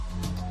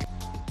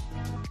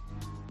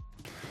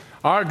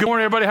All right, good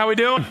morning, everybody. How we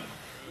doing?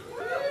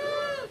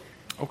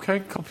 Okay, a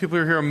couple people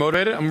are here are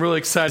motivated. I'm really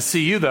excited to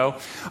see you, though.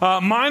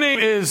 My name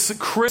is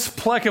Chris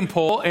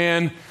Pleckenpole,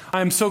 and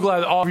I'm so glad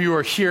that all of you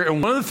are here.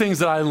 And one of the things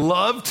that I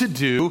love to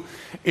do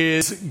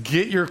is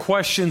get your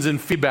questions and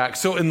feedback.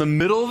 So in the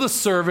middle of the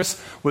service,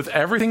 with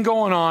everything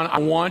going on, I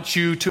want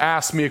you to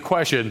ask me a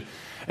question.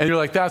 And you're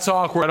like, that's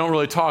awkward. I don't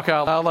really talk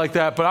out loud like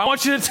that. But I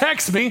want you to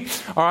text me,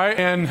 all right,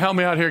 and help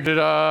me out here.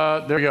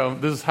 There we go.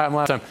 This happened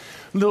last time.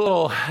 A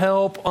little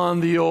help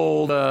on the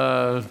old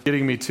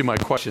getting me to my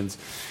questions.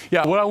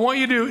 Yeah, what I want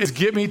you to do is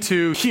get me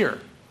to here.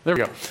 There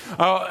we go.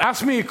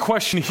 Ask me a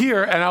question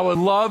here, and I would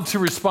love to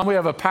respond. We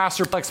have a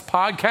Pastor Plex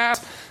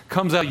podcast.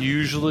 Comes out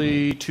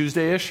usually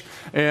Tuesday-ish,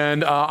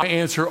 and I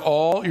answer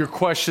all your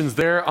questions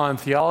there on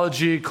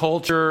theology,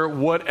 culture,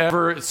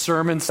 whatever,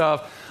 sermon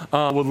stuff.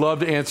 Would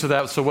love to answer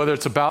that. So whether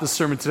it's about the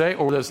sermon today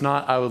or whether it's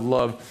not, I would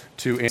love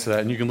to answer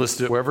that. And you can listen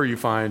to it wherever you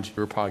find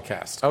your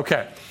podcast.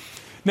 Okay.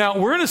 Now,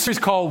 we're in a series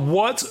called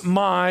What's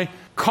My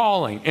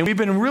Calling? And we've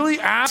been really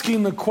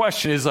asking the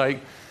question is like,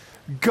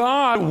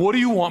 God, what do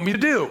you want me to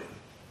do?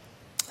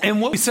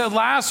 And what we said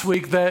last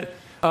week that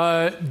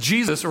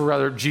Jesus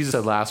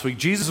said last week,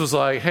 Jesus was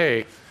like,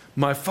 hey,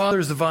 my Father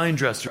is the vine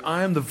dresser.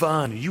 I am the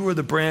vine. You are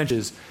the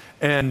branches.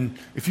 And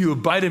if you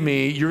abide in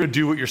me, you're going to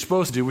do what you're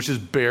supposed to do, which is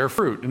bear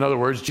fruit. In other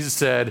words, Jesus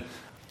said,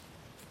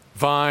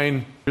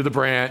 vine, you're the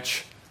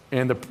branch,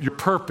 and your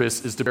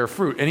purpose is to bear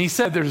fruit. And he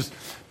said there's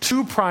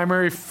two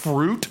primary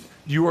fruit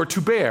you are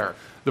to bear.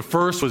 The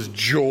first was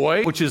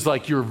joy, which is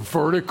like your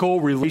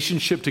vertical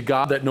relationship to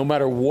God, that no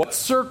matter what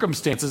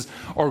circumstances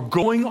are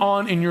going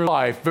on in your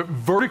life, but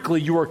vertically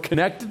you are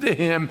connected to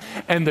him,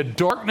 and the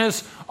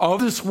darkness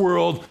of this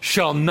world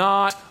shall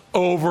not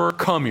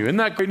overcome you. Isn't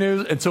that great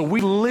news? And so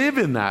we live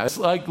in that. It's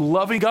like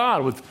loving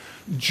God with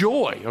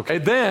joy. Okay.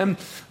 Then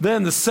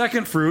the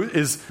second fruit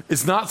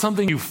is not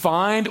something you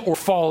find or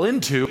fall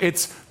into.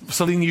 It's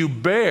something you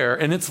bear,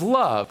 and it's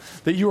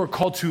love, that you are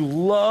called to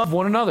love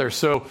one another.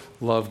 So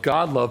love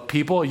God, love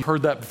people. You've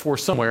heard that before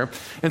somewhere.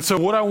 And so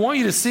what I want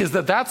you to see is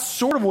that that's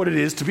sort of what it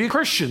is to be a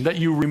Christian, that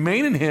you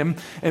remain in him,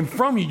 and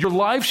from you, your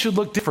life should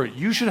look different.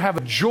 You should have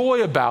a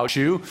joy about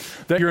you,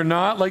 that you're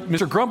not like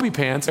Mr. Grumpy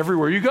Pants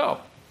everywhere you go.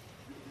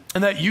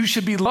 And that you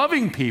should be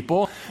loving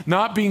people,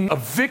 not being a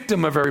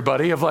victim of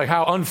everybody, of like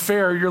how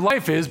unfair your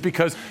life is,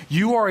 because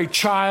you are a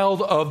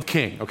child of the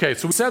King. Okay,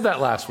 so we said that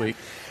last week.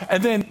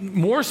 And then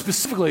more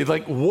specifically,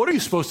 like, what are you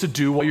supposed to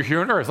do while you're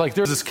here on earth? Like,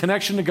 there's this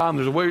connection to God, and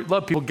there's a way you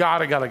love people,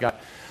 God.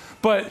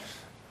 But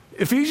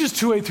Ephesians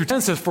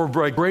 2:8-10 says, for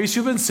by grace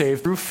you've been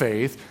saved through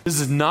faith. This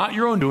is not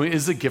your own doing, it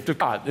is the gift of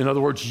God. In other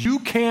words, you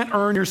can't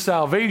earn your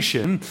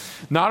salvation,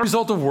 not a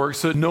result of works,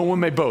 so that no one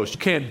may boast. You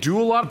can't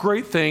do a lot of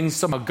great things,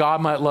 somehow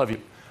God might love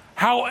you.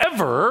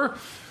 However,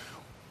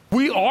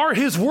 we are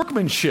his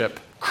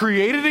workmanship,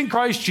 created in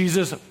Christ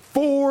Jesus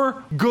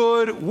for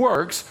good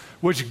works,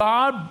 which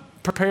God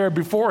prepared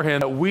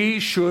beforehand that we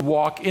should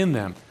walk in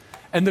them.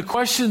 And the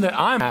question that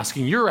I'm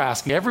asking, you're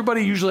asking,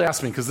 everybody usually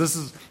asks me, because this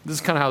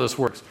is kind of how this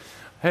works.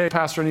 Hey,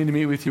 Pastor, I need to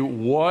meet with you.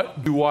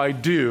 What do I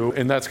do?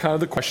 And that's kind of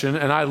the question,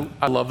 and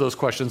I love those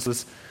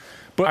questions.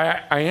 But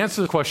I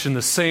answer the question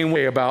the same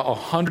way about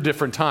 100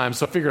 different times,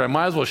 so I figured I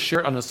might as well share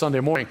it on a Sunday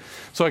morning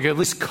so I could at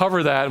least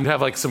cover that and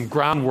have like some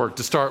groundwork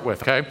to start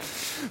with, okay?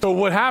 So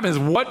what happens,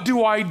 what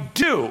do I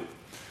do?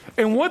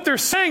 And what they're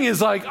saying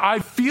is like, I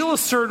feel a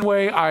certain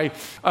way,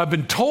 I've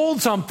been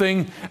told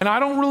something, and I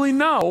don't really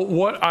know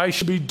what I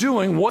should be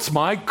doing. What's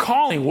my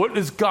calling? What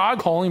is God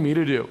calling me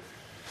to do?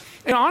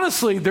 And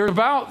honestly,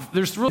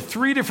 there's really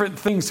three different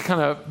things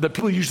that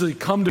people usually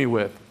come to me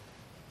with.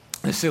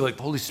 They say, like,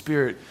 the Holy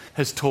Spirit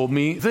has told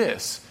me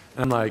this.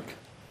 And I'm like,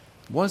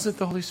 was it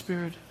the Holy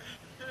Spirit?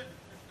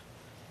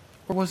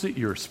 Or was it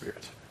your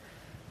spirit?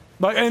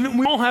 Like, and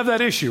we all have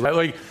that issue, right?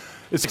 Like,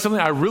 it's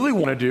something I really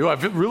want to do. I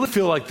really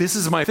feel like this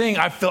is my thing.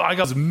 I feel like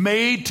I was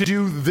made to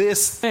do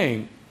this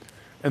thing.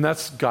 And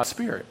that's God's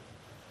Spirit.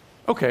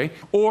 Okay.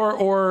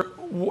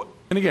 And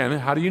again,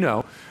 how do you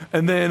know?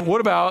 And then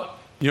what about,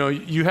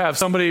 you have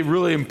somebody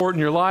really important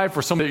in your life,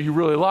 or somebody that you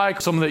really like,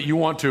 someone that you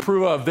want to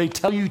approve of. They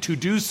tell you to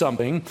do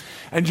something,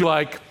 and you're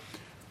like,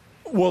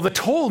 well, they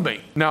told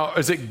me. Now,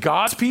 is it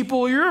God's people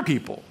or your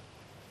people?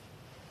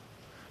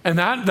 And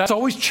that's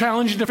always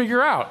challenging to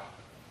figure out.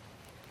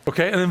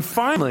 Okay, and then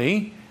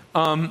finally,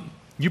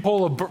 you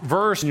pull a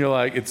verse, and you're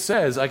like, it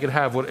says I could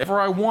have whatever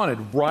I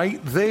wanted right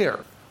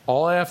there.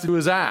 All I have to do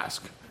is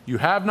ask. You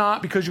have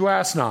not because you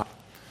ask not.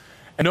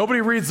 And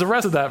nobody reads the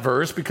rest of that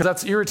verse because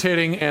that's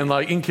irritating and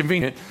like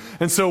inconvenient.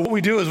 And so what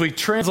we do is we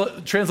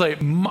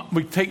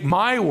we take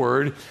my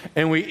word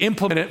and we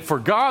implement it for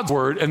God's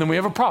word, and then we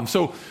have a problem.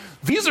 So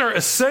these are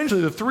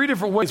essentially the three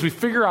different ways we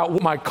figure out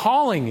what my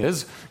calling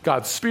is: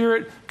 God's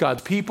Spirit,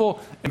 God's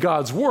people, and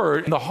God's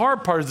word. And the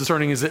hard part is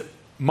discerning, is it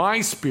my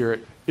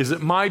spirit, is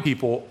it my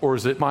people, or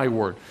is it my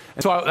word?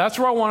 And so that's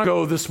where I want to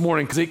go this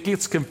morning, because it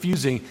gets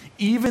confusing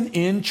even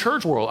in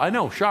church world. I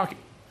know, shocking.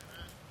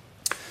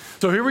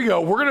 So here we go.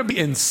 We're going to be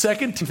in 2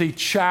 Timothy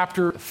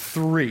chapter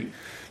 3.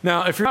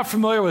 Now, if you're not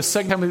familiar with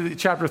 2 Timothy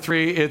chapter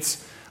 3,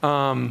 it's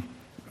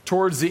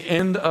towards the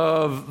end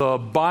of the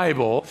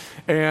Bible,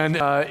 and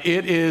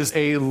it is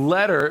a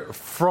letter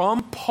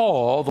from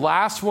Paul, the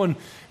last one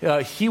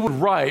he would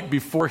write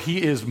before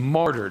he is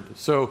martyred.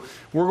 So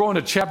we're going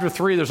to chapter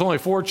 3. There's only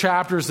 4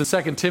 chapters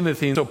in 2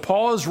 Timothy, and so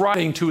Paul is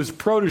writing to his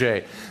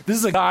protege. This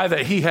is a guy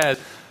that he has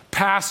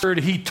pastored.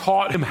 He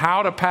taught him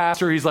how to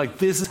pastor. He's like,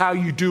 this is how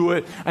you do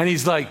it, and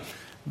he's like,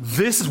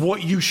 this is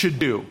what you should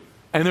do.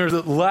 And there's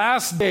the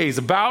last days,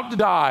 about to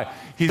die,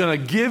 he's going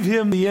to give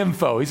him the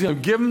info. He's going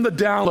to give him the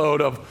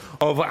download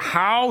of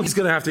how he's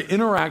going to have to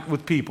interact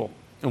with people,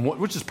 and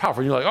which is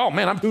powerful. And you're like, oh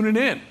man, I'm tuning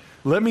in.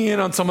 Let me in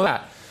on some of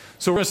that.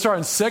 So we're going to start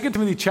in 2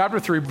 Timothy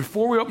chapter 3.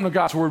 Before we open the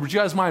God's Word, would you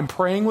guys mind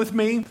praying with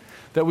me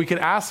that we could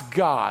ask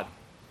God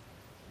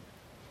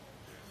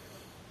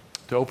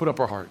to open up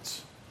our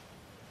hearts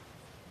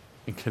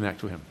and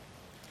connect with Him?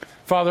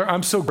 Father,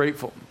 I'm so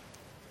grateful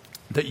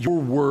that your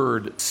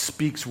Word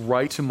speaks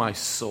right to my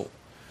soul.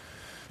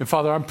 And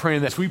Father, I'm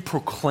praying that as we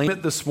proclaim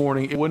it this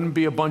morning, it wouldn't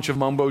be a bunch of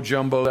mumbo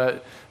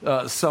jumbo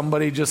that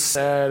somebody just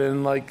said,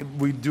 and like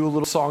we do a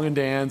little song and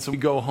dance and we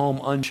go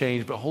home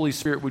unchanged. But Holy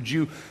Spirit, would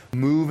you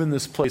move in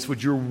this place?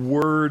 Would your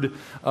Word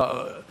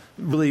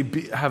really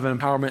have an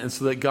empowerment, and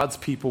so that God's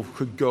people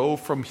could go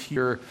from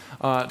here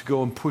to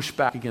go and push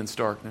back against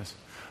darkness?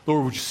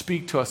 Lord, would you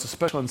speak to us,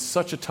 especially on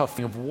such a tough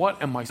thing of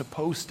what am I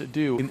supposed to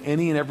do in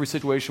any and every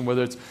situation,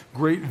 whether it's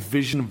great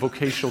vision,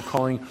 vocational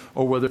calling,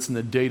 or whether it's in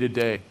the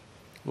day-to-day.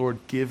 Lord,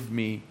 give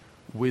me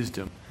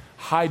wisdom.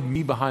 Hide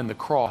me behind the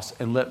cross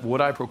and let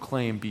what I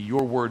proclaim be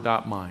your word,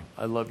 not mine.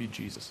 I love you,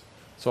 Jesus.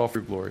 It's all for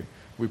your glory.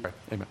 We pray.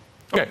 Amen.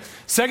 Okay,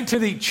 2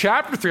 Timothy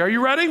chapter 3. Are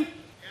you ready?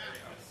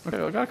 Okay,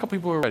 I got a couple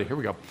people who are ready. Here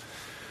we go.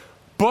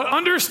 But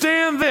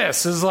understand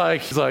this. He's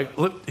like,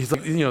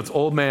 it's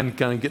old man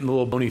kind of getting the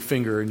little bony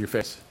finger in your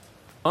face.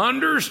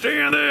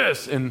 Understand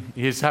this. And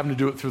he's having to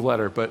do it through the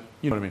letter, but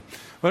you know what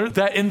I mean.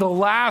 That in the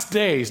last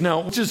days, now,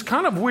 which is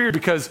kind of weird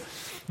because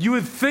you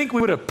would think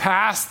we would have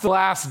passed the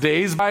last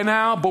days by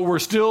now, but we're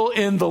still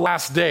in the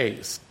last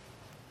days.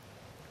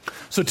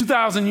 So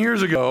 2,000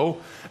 years ago,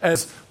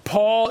 as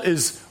Paul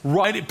is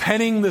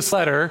penning this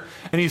letter,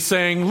 and he's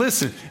saying,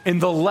 listen, in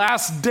the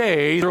last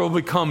day, there will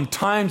become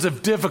times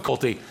of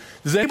difficulty.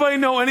 Does anybody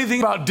know anything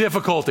about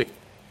difficulty?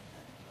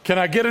 Can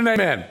I get an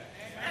amen?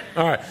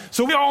 All right.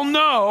 So we all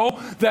know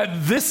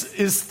that this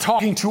is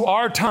talking to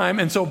our time,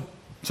 and so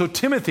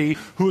Timothy,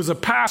 who is a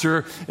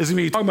pastor, is going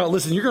to be talking about,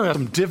 listen, you're going to have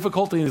some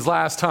difficulty in these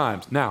last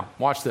times. Now,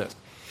 watch this.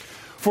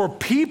 For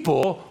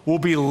people will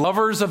be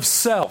lovers of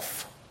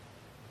self,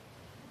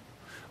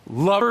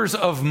 lovers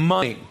of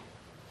money,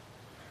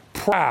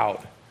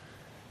 proud,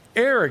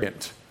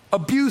 arrogant,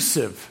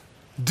 abusive,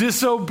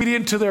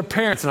 disobedient to their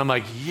parents. And I'm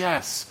like,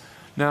 yes.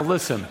 Now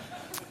listen,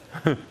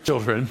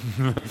 children,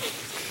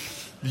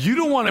 you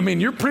don't want,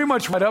 you're pretty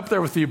much right up there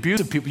with the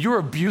abusive people. You're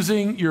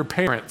abusing your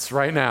parents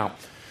right now.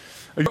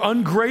 You're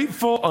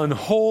ungrateful,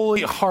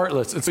 unholy,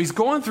 heartless. And so he's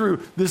going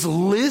through this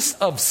list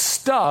of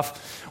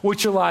stuff,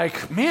 which you're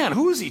like, man,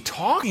 who is he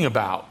talking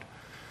about?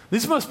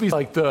 This must be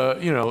like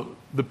the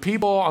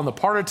people on the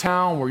part of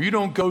town where you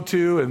don't go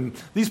to, and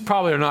these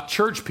probably are not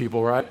church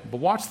people, right? But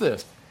watch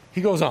this.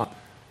 He goes on.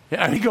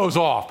 And he goes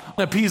off.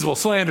 Unappeasable,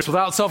 slanderous,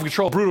 without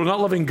self-control, brutal,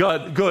 not loving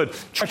good,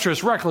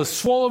 treacherous, reckless,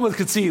 swollen with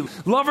conceit,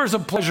 lovers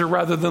of pleasure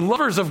rather than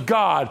lovers of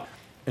God.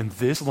 And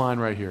this line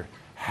right here,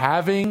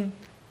 having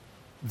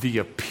the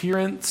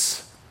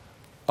appearance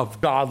of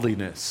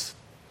godliness,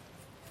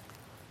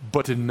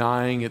 but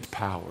denying its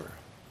power.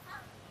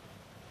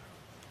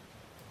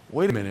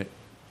 Wait a minute.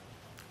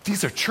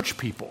 These are church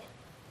people.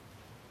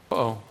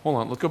 Uh-oh, hold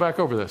on, let's go back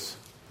over this.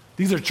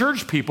 These are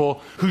church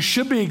people who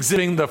should be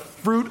exhibiting the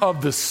fruit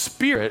of the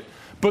Spirit,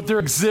 but they're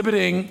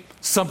exhibiting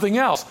something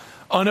else.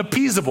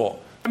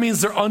 Unappeasable. That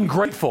means they're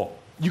ungrateful.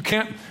 You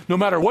can't, no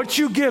matter what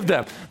you give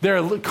them,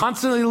 they're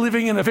constantly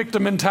living in a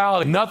victim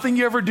mentality. Nothing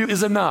you ever do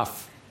is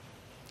enough.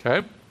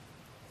 Okay?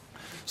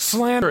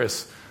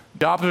 Slanderous.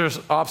 The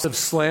opposite of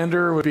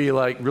slander would be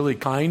like really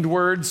kind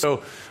words.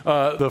 So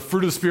the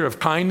fruit of the Spirit of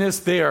kindness,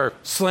 they are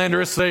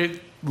slanderous. They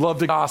love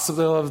to gossip.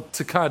 They love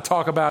to kind of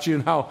talk about you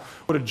and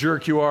what a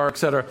jerk you are,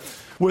 etc.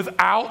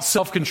 Without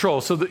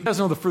self-control. So you guys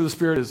know the fruit of the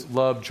Spirit is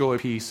love, joy,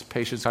 peace,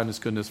 patience, kindness,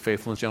 goodness,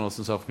 faithfulness, gentleness,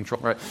 and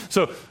self-control. Right?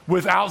 So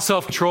without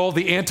self-control,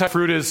 the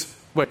anti-fruit is,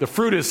 the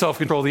fruit is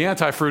self-control. The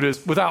anti-fruit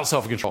is without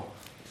self-control.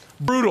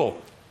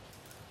 Brutal.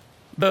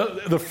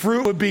 The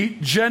fruit would be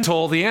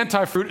gentle. The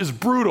anti-fruit is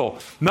brutal.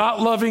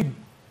 Not loving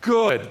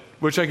good,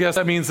 which I guess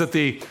that means that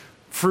the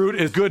fruit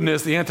is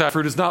goodness. The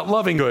anti-fruit is not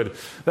loving good.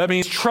 That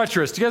means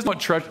treacherous. Do you guys know what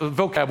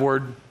vocab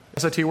word,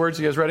 SAT words?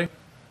 You guys ready?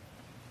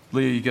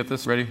 Leah, you get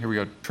this? Ready? Here we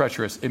go.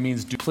 Treacherous. It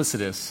means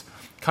duplicitous,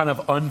 kind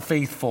of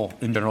unfaithful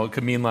in general. It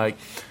could mean like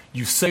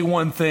you say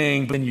one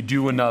thing, but then you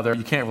do another.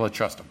 You can't really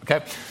trust them,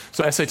 okay?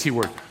 So SAT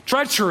word.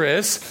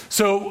 Treacherous,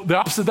 so the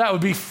opposite of that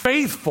would be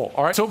faithful,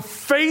 all right? So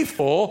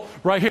faithful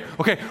right here.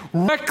 Okay,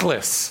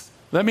 reckless.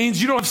 That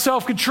means you don't have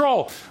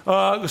self-control.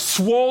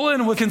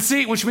 Swollen with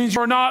conceit, which means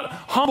you're not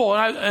humble.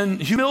 And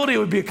humility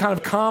would be a kind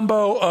of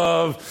combo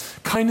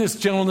of kindness,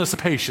 gentleness,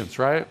 and patience,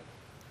 right?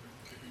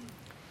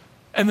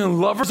 And then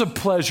lovers of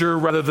pleasure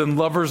rather than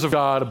lovers of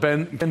God have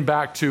been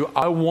back to,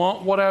 I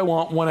want what I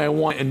want when I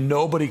want, and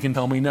nobody can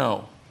tell me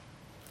no.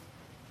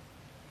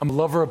 I'm a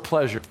lover of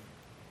pleasure,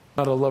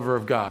 not a lover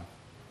of God.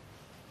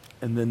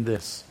 And then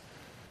this.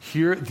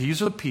 Here,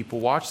 these are the people,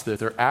 watch this,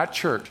 they're at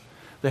church.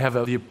 They have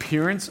the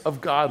appearance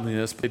of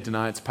godliness, but they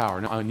deny its power.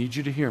 Now, I need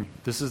you to hear me.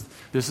 This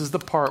is the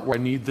part where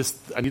I need this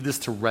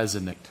to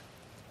resonate.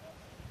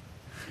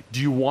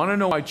 Do you want to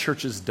know why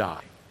churches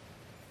die?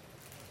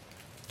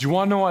 Do you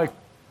want to know why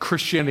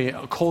Christianity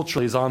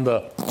culturally is on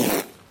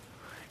the...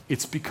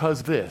 It's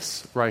because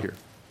this right here.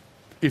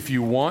 If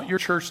you want your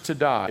church to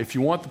die, if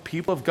you want the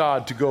people of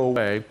God to go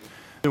away,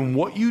 then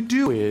what you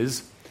do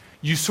is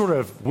you sort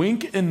of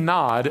wink and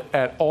nod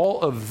at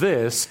all of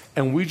this,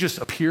 and we just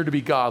appear to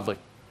be godly.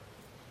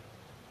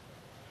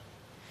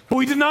 But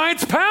we deny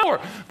its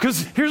power.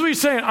 Because here's what he's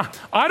saying.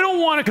 I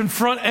don't want to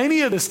confront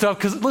any of this stuff,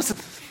 because listen,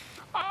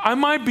 I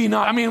might be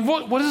not,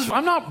 what is,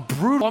 I'm not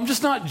brutal, I'm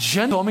just not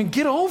gentle.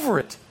 Get over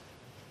it.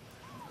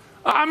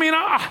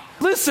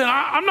 Listen,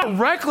 I'm not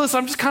reckless.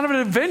 I'm just kind of an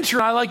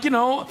adventurer. I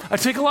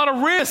take a lot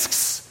of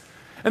risks.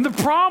 And the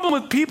problem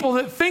with people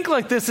that think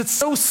like this, it's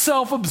so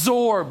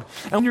self-absorbed.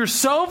 And when you're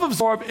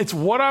self-absorbed, it's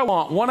what I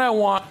want, when I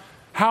want,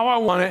 how I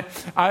want it.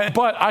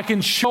 But I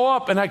can show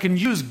up and I can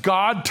use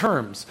God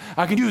terms.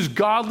 I can use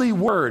godly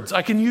words.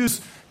 I can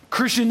use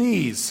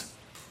Christianese.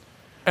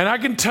 And I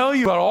can tell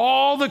you about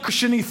all the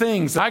Christian-y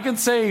things. I can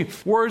say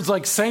words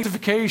like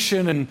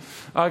sanctification and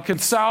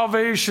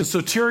salvation,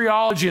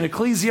 soteriology and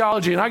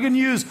ecclesiology. And I can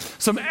use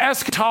some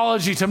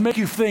eschatology to make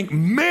you think,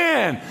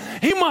 man,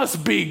 he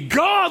must be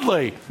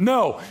godly.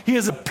 No, he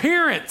has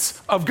appearance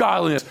of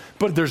godliness,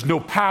 but there's no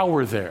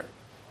power there.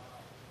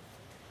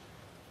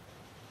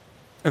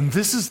 And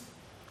this is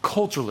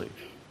culturally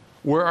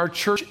where our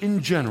church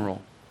in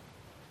general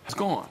has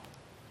gone.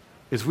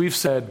 Is we've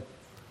said,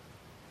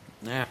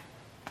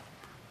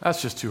 that's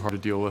just too hard to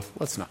deal with.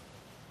 Let's not.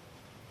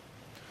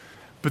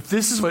 But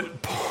this is why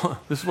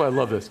I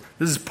love this.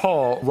 This is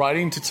Paul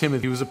writing to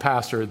Timothy, who was a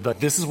pastor, that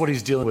this is what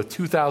he's dealing with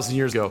 2,000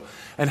 years ago.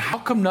 And how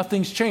come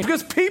nothing's changed?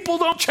 Because people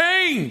don't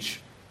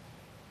change.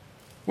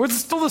 We're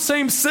still the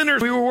same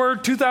sinners we were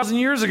 2,000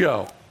 years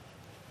ago.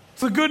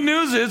 So the good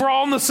news is we're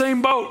all in the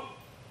same boat.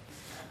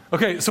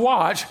 Okay, so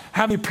watch.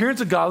 Have the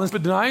appearance of godliness,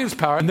 but denying his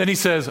power. And then he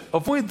says,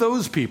 avoid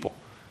those people.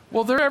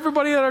 Well, they're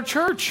everybody at our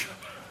church.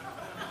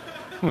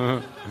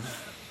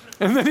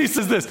 And then he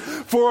says this,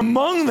 for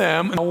among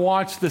them, and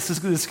watch this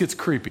gets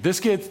creepy.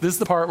 This is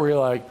the part where you're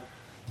like,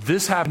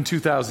 this happened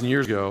 2,000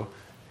 years ago,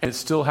 and it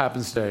still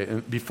happens today,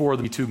 and before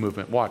the Me Too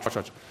movement. Watch.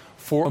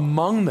 For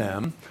among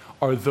them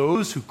are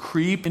those who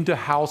creep into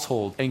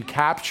households and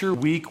capture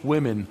weak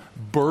women,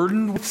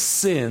 burdened with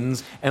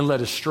sins and led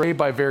astray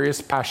by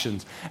various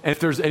passions. And if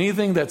there's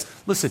anything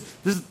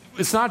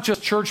it's not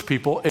just church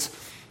people, it's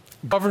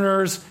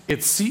governors,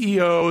 it's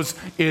CEOs,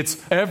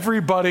 it's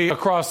everybody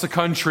across the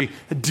country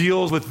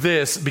deals with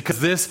this, because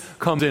this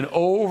comes in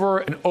over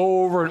and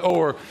over and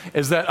over,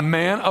 is that a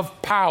man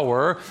of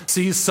power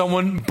sees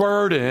someone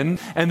burdened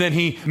and then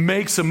he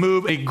makes a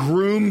move, he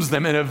grooms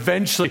them and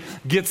eventually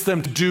gets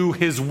them to do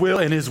his will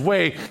and his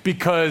way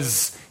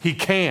because he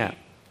can.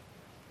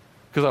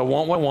 Because I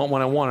want what I want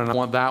when I want, and I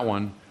want that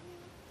one,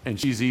 and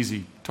she's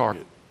easy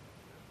target.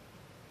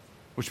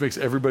 Which makes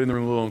everybody in the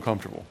room a little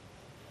uncomfortable.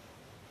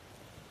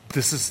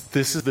 This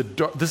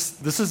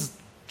is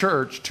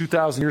church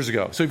 2,000 years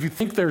ago. So if you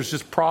think there's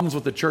just problems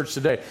with the church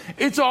today,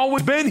 it's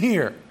always been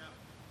here.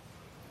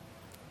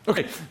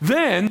 Okay,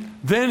 then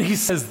he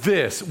says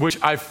this,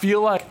 which I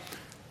feel like,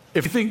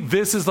 if you think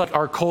this is like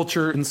our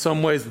culture in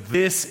some ways,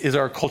 this is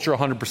our culture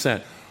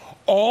 100%.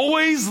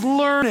 Always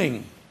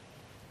learning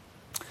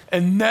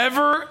and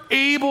never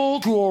able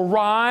to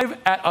arrive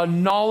at a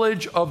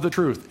knowledge of the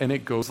truth. And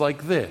it goes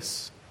like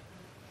this.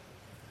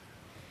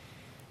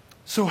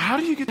 So how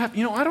do you get that?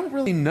 I don't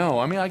really know.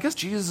 I guess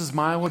Jesus is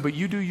my way, but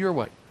you do your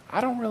way.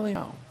 I don't really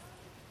know.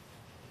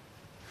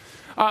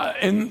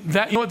 And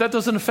that, that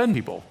doesn't offend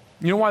people.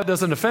 You know why it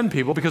doesn't offend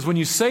people? Because when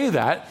you say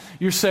that,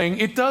 you're saying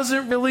it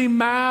doesn't really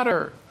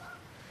matter.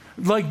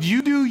 Like,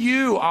 you do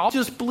you. I'll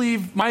just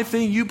believe my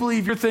thing, you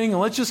believe your thing,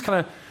 and let's just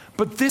kind of...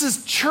 But this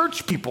is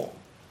church people.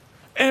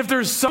 And if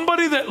there's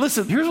somebody that,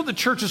 listen, here's what the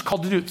church is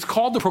called to do. It's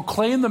called to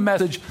proclaim the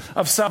message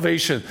of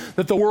salvation,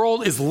 that the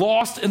world is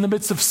lost in the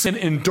midst of sin,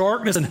 in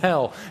darkness and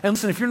hell. And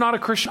listen, if you're not a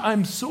Christian,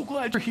 I'm so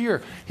glad you're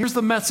here. Here's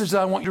the message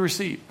that I want you to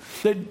receive,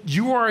 that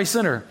you are a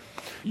sinner.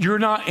 You're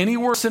not any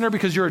worse sinner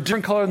because you're a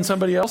different color than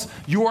somebody else.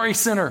 You are a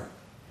sinner.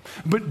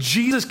 But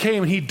Jesus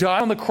came and he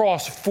died on the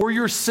cross for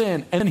your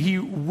sin, and he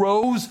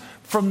rose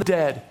from the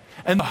dead.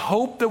 And the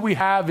hope that we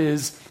have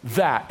is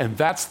that, and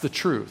that's the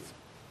truth.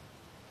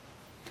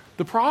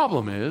 The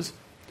problem is,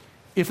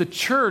 if the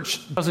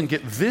church doesn't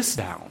get this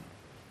down,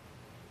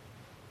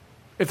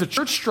 if the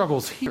church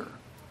struggles here.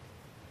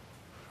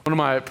 One of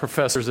my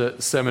professors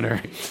at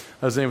seminary,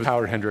 his name was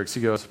Howard Hendricks,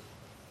 he goes,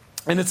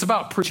 and it's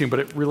about preaching, but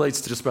it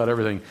relates to just about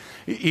everything.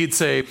 He'd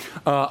say,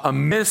 a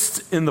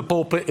mist in the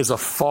pulpit is a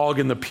fog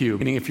in the pew.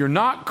 Meaning, if you're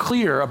not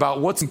clear about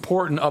what's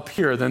important up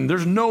here, then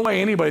there's no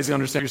way anybody's going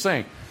to understand what you're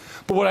saying.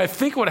 But what I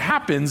think what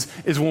happens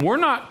is when we're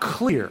not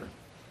clear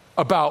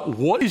about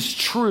what is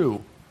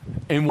true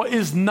and what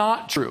is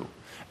not true,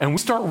 and we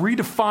start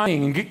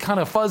redefining and get kind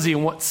of fuzzy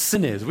on what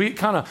sin is, we get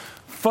kind of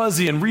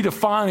fuzzy and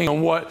redefining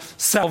on what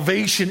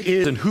salvation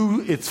is and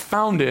who it's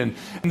found in,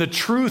 and the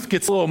truth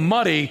gets a little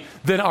muddy,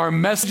 then our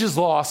message is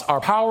lost, our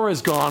power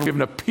is gone, we have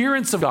an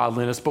appearance of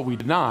godliness, but we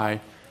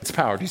deny its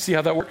power. Do you see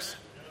how that works?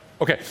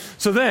 Okay,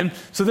 so then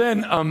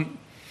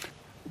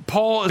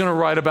Paul is going to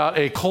write about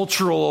a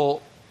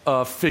cultural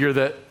figure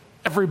that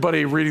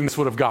everybody reading this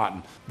would have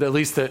gotten, at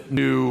least that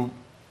knew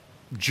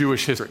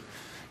Jewish history.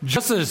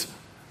 Just as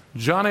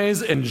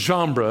Jannes and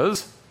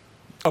Jambres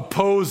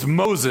opposed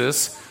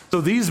Moses, so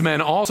these men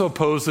also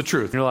oppose the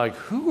truth. And you're like,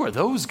 who are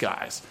those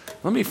guys?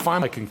 Let me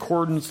find my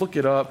concordance, look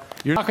it up.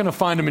 You're not going to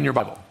find them in your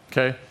Bible,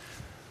 okay?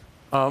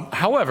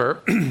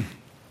 However,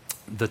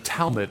 the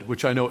Talmud,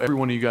 which I know every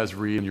one of you guys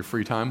read in your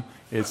free time,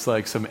 it's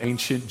like some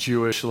ancient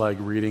Jewish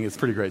reading. It's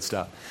pretty great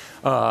stuff.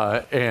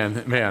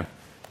 And man,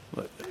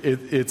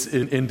 it's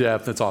in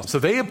depth. It's awesome. So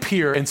they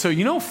appear, and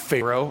so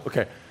Pharaoh.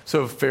 Okay,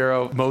 so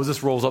Pharaoh,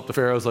 Moses rolls up to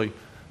Pharaoh's like,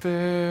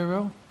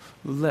 Pharaoh,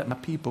 let my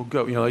people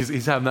go.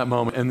 He's having that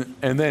moment,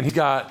 and then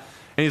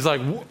he's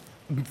like,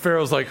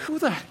 Pharaoh's like, who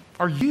the heck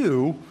are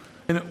you?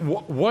 And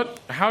what?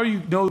 How do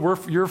you know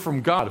you're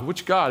from God?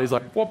 Which God? He's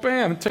like, well,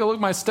 bam, take a look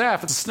at my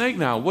staff. It's a snake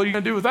now. What are you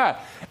going to do with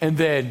that? And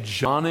then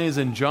Jannes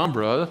and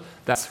Jambres,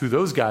 that's who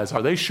those guys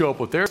are. They show up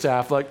with their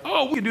staff like,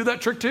 oh, we can do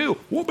that trick too.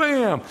 Well,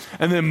 bam.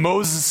 And then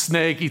Moses'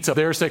 snake eats up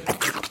their snake.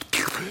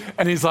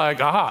 And he's like,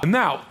 aha.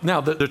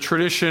 Now the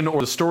tradition or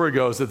the story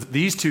goes that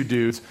these two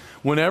dudes,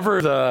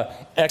 whenever the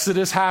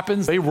Exodus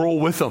happens, they roll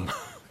with them.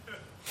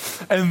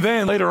 And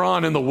then later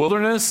on in the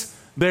wilderness,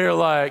 they're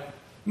like,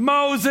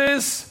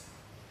 Moses,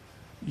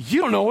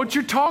 you don't know what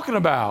you're talking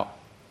about.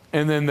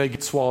 And then they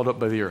get swallowed up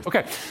by the earth.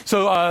 Okay,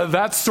 so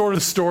that's sort of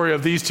the story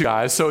of these two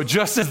guys. So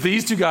just as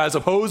these two guys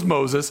opposed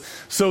Moses,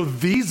 so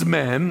these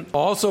men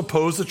also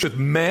oppose the truth.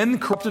 Men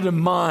corrupted in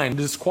mind,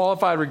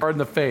 disqualified regarding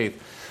the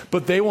faith.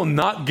 But they will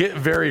not get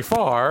very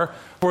far,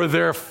 for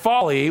their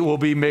folly will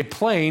be made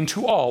plain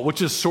to all,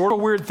 which is sort of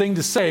a weird thing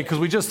to say because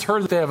we just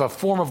heard that they have a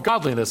form of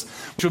godliness,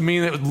 which would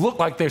mean it would look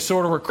like they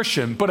sort of were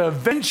Christian. But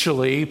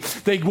eventually,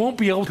 they won't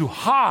be able to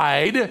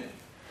hide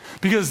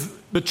because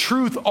the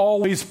truth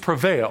always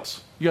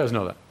prevails. You guys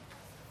know that.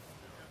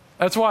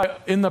 That's why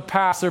in the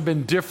past there have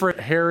been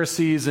different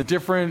heresies and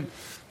different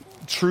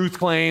truth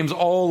claims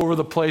all over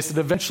the place that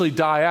eventually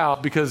die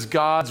out because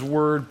God's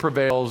word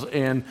prevails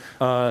and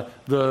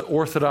the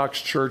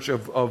Orthodox Church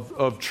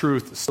of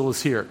truth still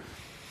is here.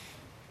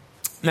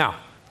 Now,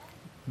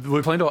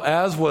 we plain told,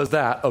 as was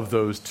that of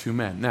those two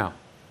men. Now,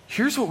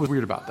 here's what was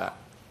weird about that.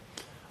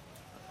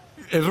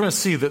 As we're going to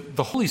see that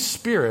the Holy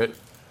Spirit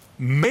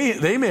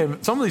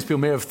some of these people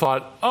may have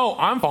thought, oh,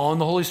 I'm following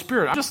the Holy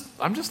Spirit.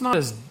 I'm just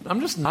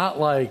not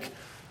like,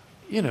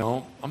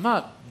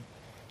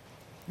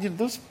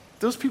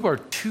 those people are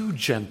too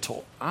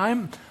gentle. I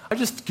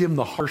just give them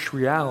the harsh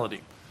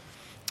reality.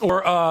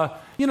 Or,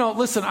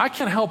 listen, I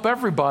can't help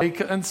everybody,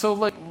 and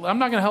so I'm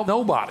not going to help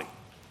nobody.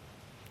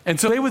 And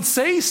so they would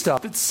say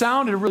stuff that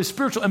sounded really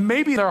spiritual, and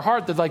maybe in their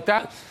heart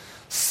that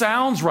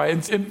sounds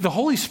right. And the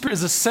Holy Spirit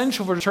is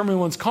essential for determining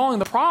one's calling.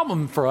 The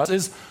problem for us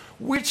is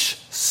which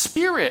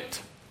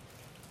spirit?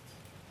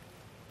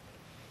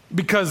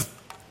 Because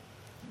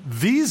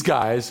these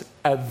guys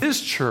at this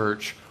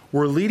church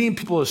were leading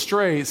people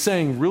astray,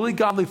 saying really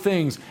godly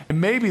things, and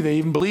maybe they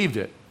even believed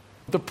it.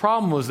 The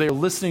problem was they were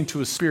listening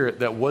to a spirit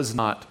that was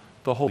not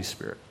the Holy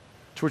Spirit.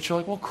 To which you're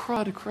like, well,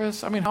 crud,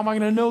 Chris, how am I going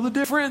to know the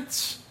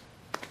difference?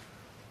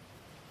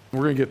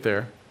 We're going to get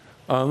there.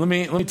 Let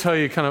me tell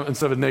you kind of,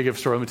 instead of a negative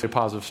story, let me tell you a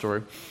positive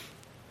story.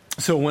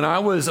 So when I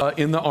was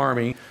in the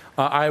Army,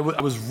 I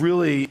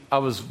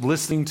was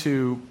listening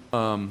to,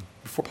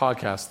 before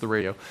podcasts, the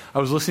radio. I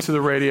was listening to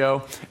the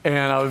radio,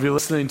 and I would be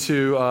listening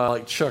to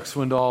Chuck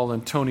Swindoll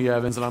and Tony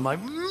Evans, and I'm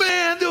like,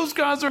 man, those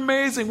guys are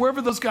amazing.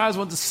 Wherever those guys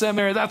went to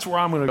seminary, that's where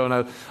I'm going to go.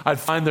 And I'd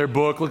find their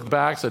book, look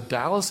back, said,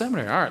 Dallas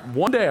Seminary. All right,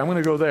 one day I'm going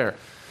to go there.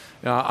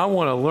 I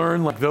want to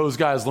learn like those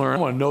guys learn. I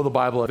want to know the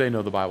Bible like they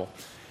know the Bible.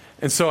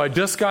 And so I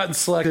just gotten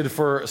selected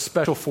for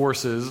Special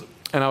Forces,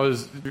 and I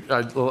was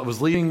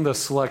leading the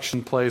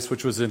selection place,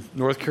 which was in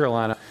North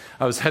Carolina.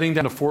 I was heading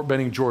down to Fort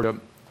Benning, Georgia,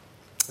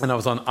 and I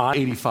was on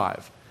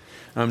I-85.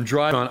 And I'm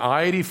driving on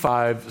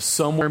I-85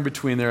 somewhere in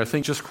between there, I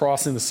think just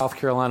crossing the South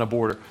Carolina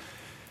border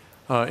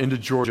into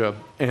Georgia.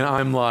 And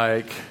I'm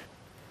like,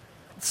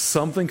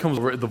 something comes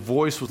over. The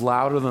voice was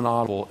louder than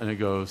audible, and it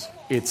goes,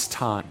 it's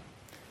time.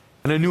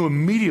 And I knew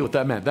immediately what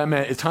that meant. That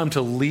meant it's time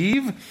to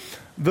leave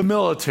the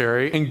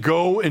military and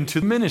go into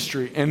the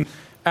ministry. And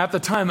at the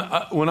time,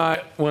 when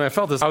I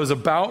felt this, I was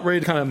about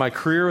ready to my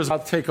career was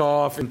about to take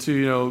off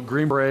into,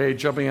 Green Beret,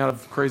 jumping out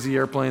of crazy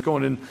airplanes,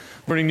 going and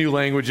learning new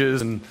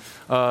languages and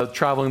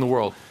traveling the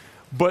world.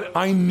 But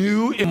I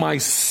knew in my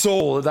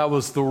soul that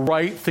was the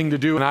right thing to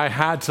do, and I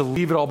had to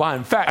leave it all behind.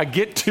 In fact,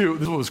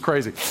 this was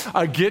crazy.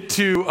 I get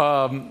to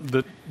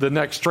the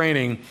next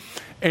training,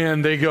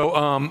 And they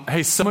go,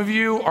 hey, some of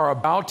you are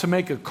about to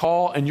make a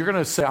call, and you're going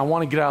to say, I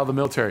want to get out of the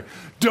military.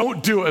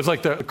 Don't do it. It's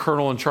like the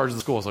colonel in charge of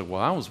the school. I was like,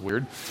 well, that was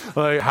weird.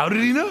 Like, how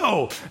did he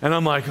know? And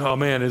I'm like, oh,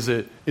 man, is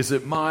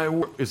it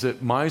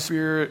my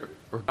spirit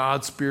or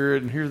God's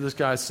spirit? And here this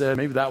guy said,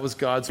 maybe that was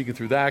God speaking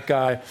through that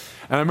guy. And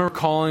I remember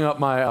calling up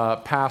my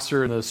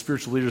pastor and the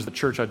spiritual leaders of the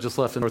church I just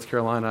left in North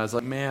Carolina. I was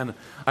like, man,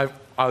 I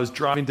was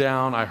driving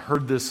down. I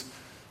heard this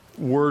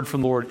word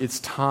from the Lord.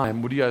 It's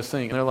time. What do you guys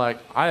think? And they're like,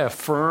 I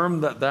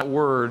affirm that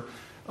word.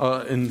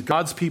 And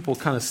God's people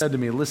kind of said to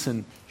me,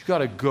 listen, you got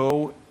to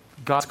go.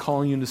 God's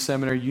calling you into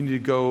seminary. You need to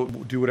go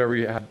do whatever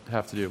you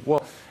have to do.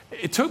 Well,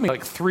 it took me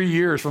like 3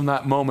 years from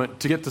that moment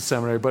to get to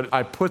seminary, but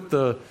I put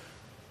the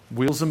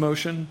wheels in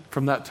motion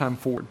from that time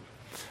forward.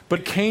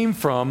 But it came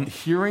from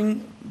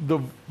hearing the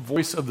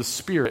voice of the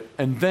Spirit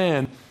and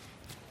then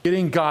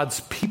getting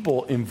God's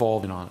people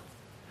involved in on it.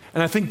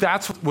 And I think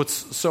that's what's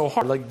so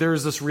hard. Like,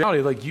 there's this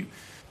reality, like,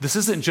 this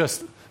isn't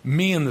just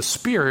me and the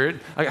Spirit.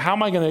 Like, how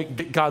am I going to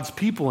get God's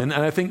people in?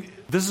 And I think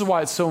this is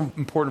why it's so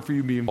important for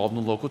you to be involved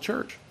in the local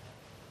church.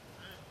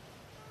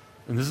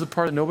 And this is the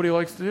part that nobody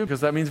likes to do, because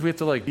that means we have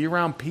to, like, be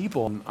around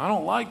people. And I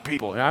don't like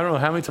people. And I don't know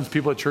how many times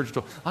people at church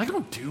go, I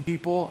don't do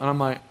people. And I'm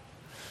like,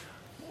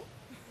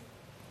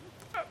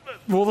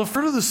 well, the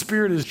fruit of the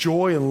Spirit is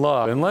joy and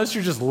love. Unless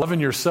you're just loving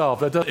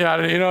yourself, that doesn't,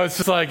 it's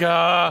just like,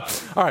 all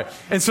right.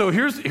 And so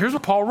here's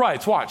what Paul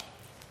writes. Watch.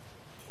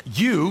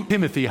 You,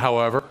 Timothy,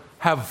 however,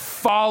 have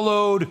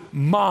followed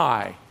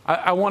my.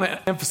 I want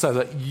to emphasize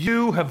that.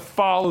 You have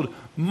followed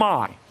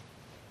my.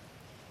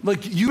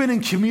 Like, you've been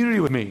in community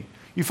with me.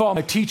 You follow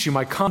my teaching,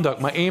 my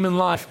conduct, my aim in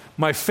life,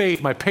 my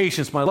faith, my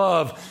patience, my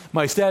love,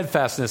 my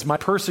steadfastness, my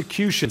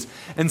persecutions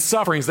and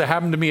sufferings that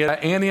happened to me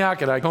at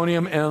Antioch, at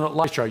Iconium, and at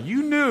Lystra.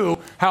 You knew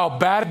how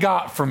bad it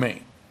got for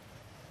me.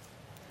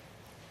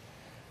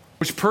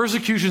 Which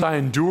persecutions I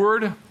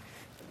endured,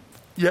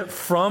 yet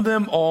from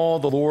them all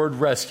the Lord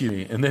rescued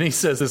me. And then he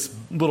says this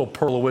little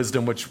pearl of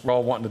wisdom, which we're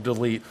all wanting to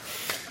delete.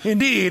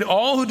 Indeed,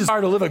 all who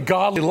desire to live a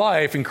godly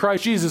life in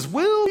Christ Jesus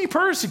will be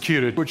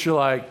persecuted. Which you're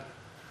like,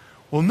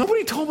 well,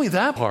 nobody told me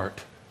that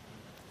part.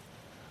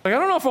 Like, I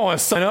don't know if I want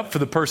to sign up for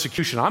the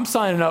persecution. I'm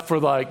signing up for,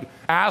 like,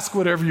 ask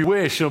whatever you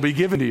wish, it'll be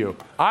given to you.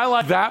 I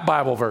like that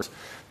Bible verse.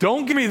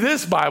 Don't give me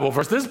this Bible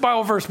verse. This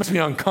Bible verse makes me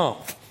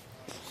uncomfortable.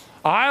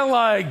 I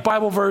like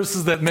Bible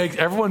verses that make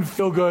everyone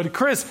feel good.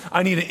 Chris,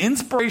 I need an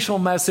inspirational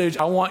message.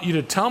 I want you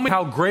to tell me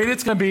how great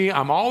it's going to be.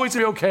 I'm always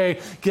going to be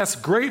okay. Yes,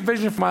 great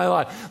vision for my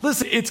life.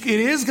 Listen, it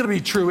is going to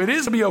be true. It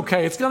is going to be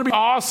okay. It's going to be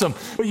awesome.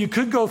 But you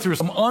could go through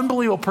some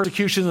unbelievable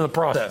persecution in the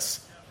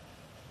process.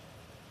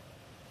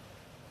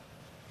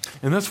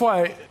 And that's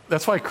why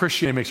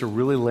Christianity makes a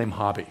really lame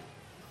hobby.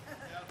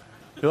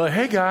 You're like,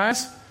 hey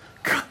guys,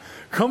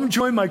 come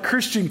join my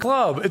Christian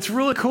club. It's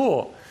really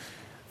cool.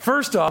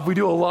 First off, we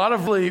do a lot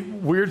of really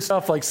weird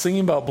stuff like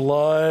singing about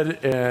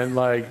blood and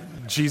like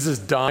Jesus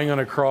dying on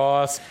a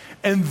cross.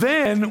 And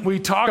then we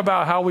talk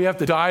about how we have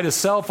to die to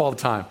self all the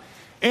time.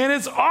 And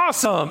it's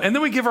awesome. And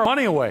then we give our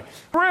money away.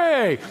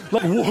 Hooray!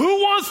 Like, who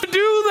wants to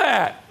do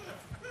that?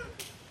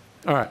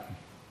 All right.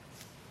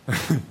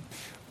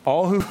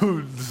 All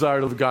who desire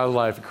to live a godly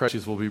life in Christ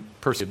Jesus will be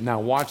persecuted. Now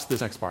watch this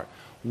next part.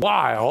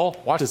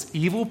 Watch this,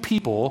 evil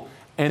people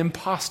and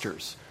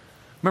imposters.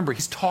 Remember,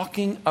 he's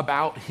talking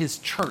about his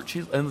church.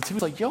 And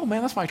he's like, yo,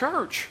 man, that's my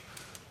church.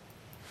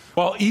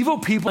 While evil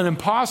people and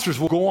imposters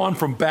will go on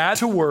from bad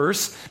to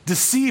worse,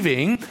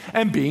 deceiving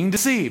and being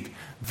deceived.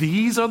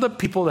 These are the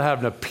people that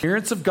have an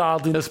appearance of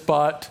godliness,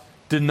 but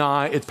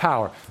deny its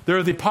power.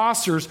 They're the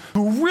imposters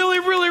who really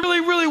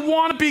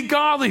want to be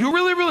godly,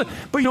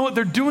 but you know what?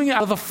 They're doing it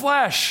out of the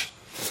flesh.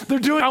 They're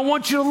doing, I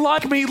want you to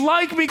like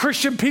me,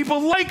 Christian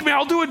people, like me.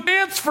 I'll do a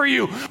dance for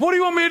you. What do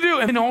you want me to do?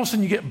 And then all of a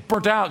sudden you get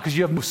burnt out because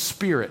you have no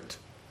spirit.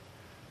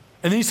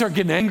 And then you start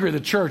getting angry at the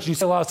church. And you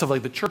say a lot of stuff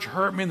like, the church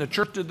hurt me and the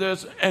church did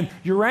this. And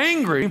you're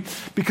angry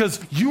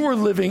because you are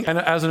living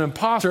as an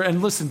imposter.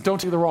 And listen,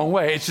 don't take it the wrong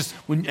way. It's just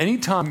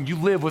anytime you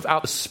live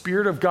without the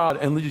Spirit of God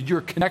and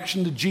your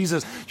connection to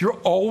Jesus, you're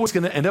always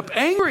going to end up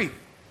angry.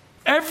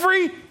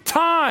 Every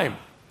time.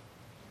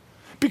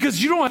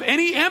 Because you don't have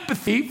any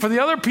empathy for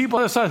the other people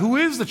on the side who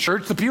is the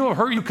church, the people who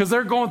hurt you because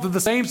they're going through the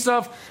same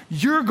stuff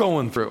you're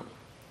going through.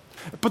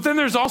 But then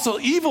there's also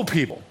evil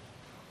people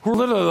who are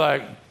literally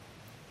like,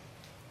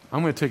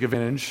 I'm going to take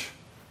advantage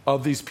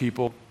of these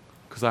people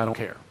because I don't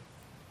care.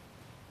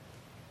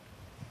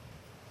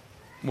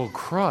 Well,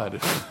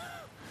 crud.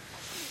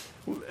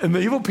 And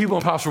the evil people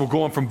and imposters will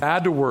go on from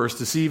bad to worse,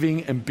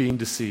 deceiving and being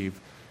deceived.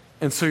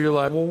 And so you're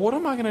like, well, what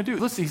am I going to do?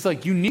 Listen, he's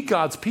like, you need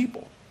God's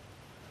people.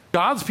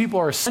 God's people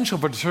are essential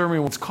for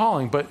determining what's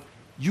calling, but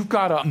you've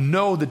got to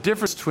know the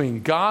difference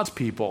between God's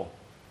people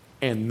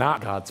and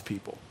not God's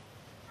people.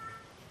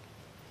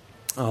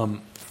 I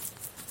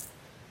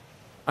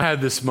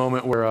had this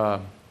moment where, I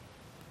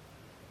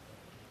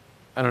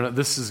don't know,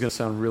 this is going to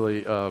sound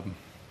really, oh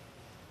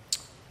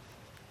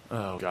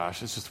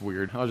gosh, it's just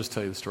weird. I'll just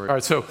tell you the story. All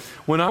right, so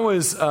when I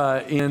was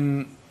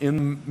in the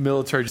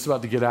military, just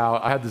about to get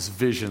out, I had this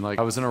vision. Like,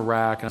 I was in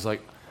Iraq, and I was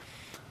like,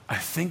 I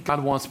think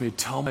God wants me to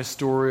tell my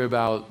story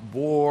about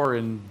war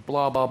and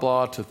blah, blah,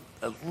 blah to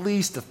at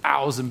least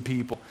 1,000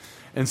 people.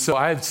 And so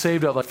I had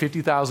saved up like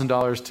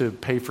 $50,000 to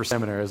pay for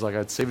seminary. I was like,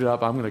 I'd saved it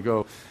up. I'm going to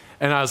go.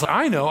 And I was like,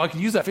 I know, I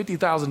could use that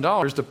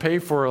 $50,000 to pay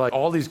for like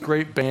all these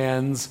great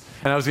bands.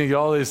 And I was going to get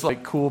all these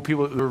like cool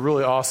people that were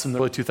really awesome in the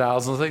early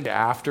 2000s. I think the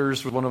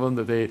Afters was one of them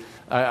that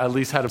I at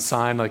least had them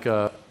sign like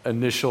a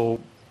initial,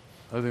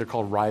 I think they're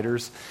called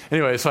riders.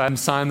 Anyway, so I had them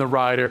sign the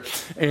rider.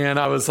 And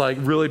I was like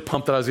really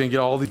pumped that I was going to get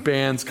all these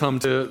bands come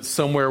to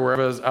somewhere where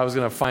I was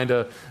going to find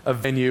a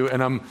venue.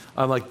 And I'm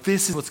like,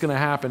 this is what's going to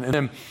happen. And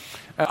then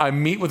I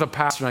meet with a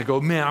pastor and I go,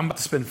 man, I'm about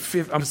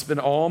to spend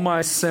all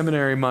my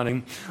seminary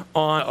money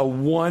on a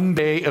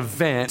one-day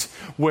event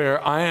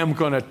where I am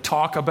going to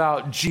talk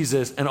about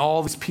Jesus and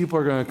all these people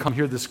are going to come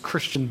hear this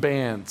Christian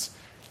bands.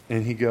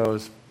 And he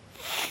goes,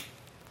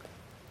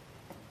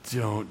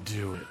 don't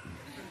do it.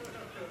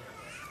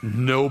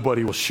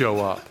 Nobody will show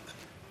up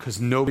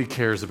because nobody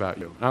cares about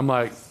you. And I'm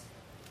like,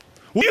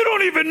 well, you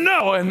don't even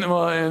know.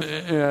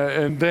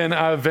 And then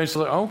I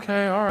eventually,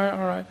 okay, all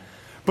right.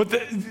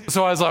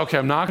 So I was like, okay,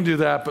 I'm not going to do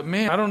that. But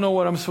man, I don't know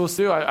what I'm supposed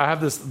to do. I have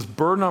this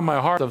burden on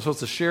my heart. I'm supposed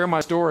to share my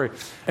story.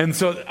 And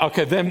so,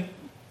 okay, then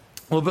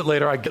a little bit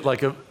later, I get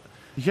like you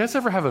guys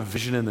ever have a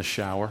vision in the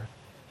shower?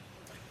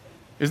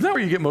 Isn't that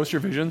where you get most of your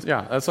visions?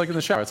 Yeah, that's like in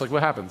the shower. It's like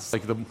what happens?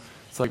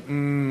 It's like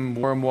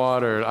warm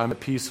water. I'm at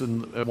peace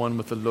with one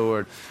with the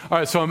Lord. All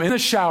right, so I'm in the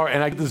shower,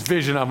 and I get this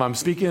vision of I'm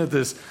speaking at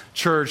this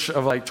church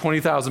of like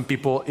 20,000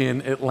 people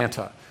in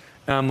Atlanta.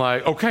 And I'm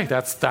like, okay,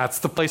 that's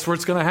the place where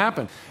it's going to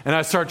happen. And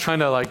I start trying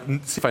to like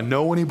see if I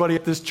know anybody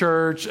at this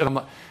church. And I'm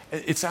like,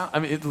 it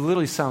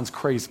literally sounds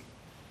crazy.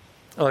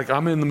 Like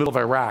I'm in the middle of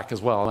Iraq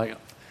as well.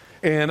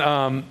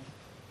 I'm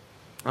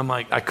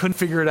like, I couldn't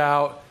figure it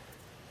out.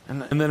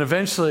 And then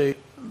eventually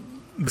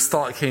this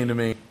thought came to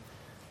me.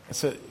 I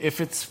said,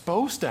 if it's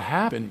supposed to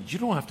happen, you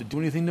don't have to do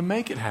anything to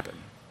make it happen.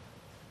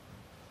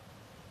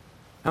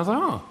 I was like,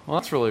 oh, well,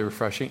 that's really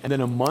refreshing. And then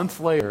a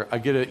month later, I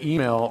get an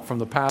email from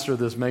the pastor of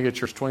this mega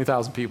church,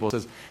 20,000 people. It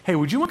says, hey,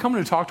 would you want to come in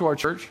and talk to our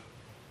church?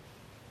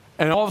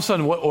 And all of a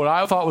sudden, what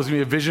I thought was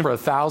going to be a vision for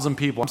 1,000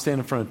 people, I'm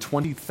standing in front of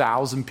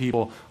 20,000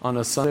 people on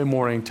a Sunday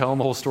morning telling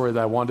the whole story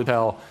that I wanted to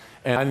tell,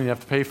 and I didn't have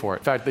to pay for it.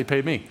 In fact, they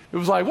paid me. It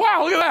was like,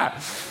 wow, look at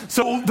that.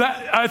 So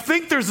that I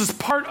think there's this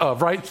part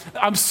of, right?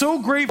 I'm so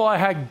grateful I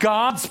had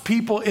God's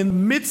people in the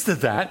midst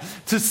of that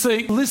to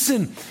say,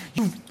 listen,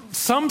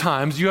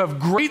 sometimes you have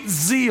great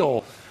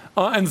zeal,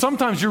 and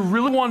sometimes you're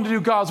really wanting to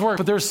do God's work,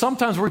 but there's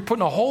sometimes where you're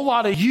putting a whole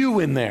lot of you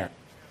in there.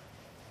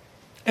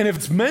 And if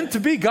it's meant to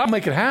be, God will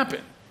make it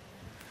happen.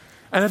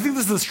 And I think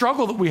this is the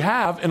struggle that we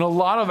have in a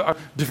lot of our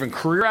different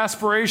career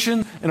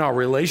aspirations and our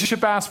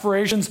relationship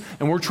aspirations,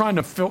 and we're trying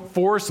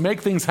to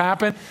make things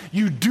happen.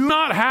 You do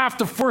not have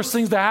to force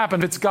things to happen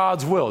if it's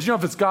God's will. You know,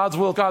 if it's God's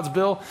will, God's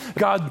bill,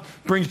 God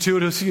brings you to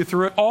it, He'll see you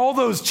through it. All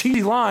those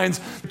cheesy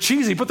lines,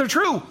 cheesy, but they're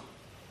true.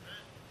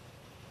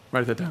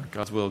 Write that down.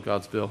 God's will,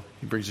 God's bill.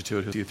 He brings you to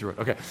it, He'll see you through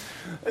it.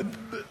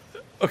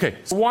 Okay,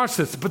 so watch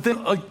this. But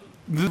then,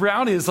 the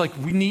reality is,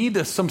 we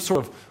need some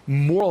sort of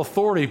moral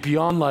authority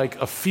beyond,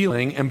 a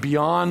feeling and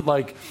beyond,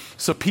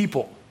 some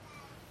people.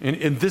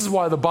 And this is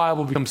why the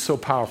Bible becomes so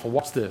powerful.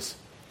 Watch this.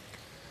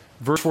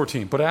 Verse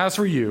 14. But as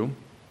for you,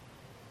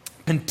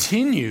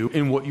 continue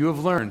in what you have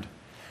learned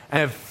and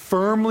have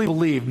firmly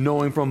believed,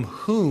 knowing from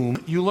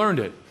whom you learned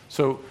it.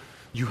 So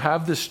you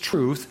have this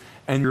truth,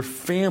 and your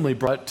family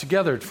brought it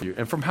together for you.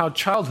 And from how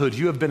childhood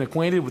you have been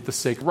acquainted with the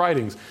sacred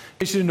writings. In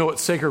case you didn't know what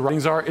sacred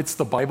writings are, it's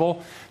the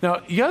Bible.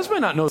 Now, you guys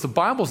might not know this, the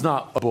Bible's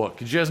not a book.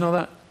 Did you guys know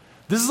that?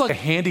 This is like a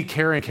handy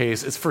carrying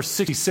case. It's for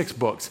 66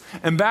 books.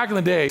 And back in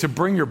the day, to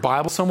bring your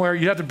Bible somewhere,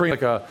 you'd have to bring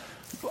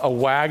a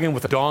wagon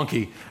with a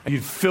donkey, and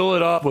you'd fill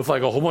it up with a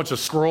whole bunch of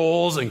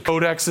scrolls and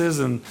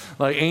codexes and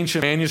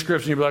ancient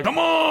manuscripts, and you'd be like, come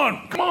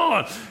on.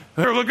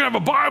 They're looking at a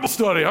Bible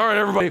study. All right,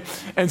 everybody.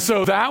 And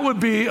so that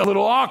would be a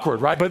little awkward,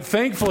 right? But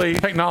thankfully,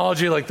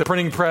 technology like the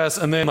printing press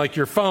and then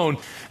your phone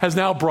has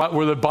now brought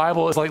where the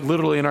Bible is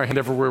literally in our hand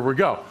everywhere we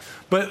go.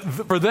 But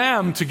for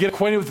them to get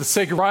acquainted with the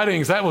sacred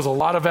writings, that was a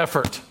lot of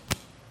effort.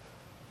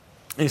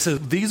 And he says,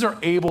 these are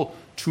able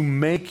to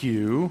make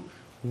you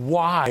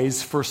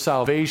wise for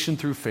salvation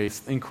through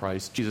faith in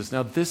Christ Jesus.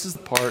 Now, this is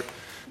the part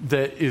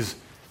that is,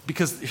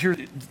 because here,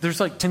 there's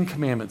 10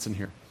 commandments in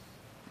here.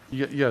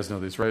 You guys know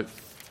these, right?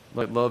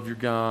 Love your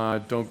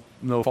God,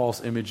 no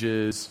false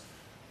images,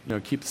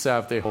 keep the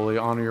Sabbath day holy,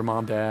 honor your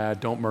mom, dad,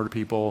 don't murder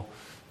people,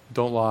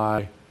 don't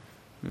lie,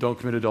 don't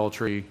commit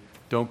adultery,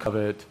 don't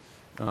covet,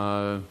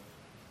 don't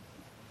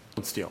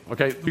steal.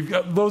 Okay,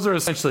 those are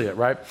essentially it,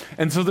 right?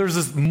 And so there's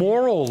this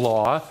moral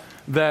law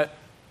that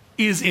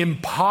is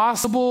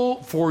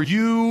impossible for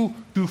you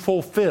to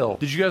fulfill.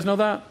 Did you guys know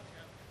that?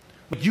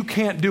 You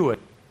can't do it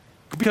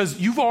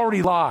because you've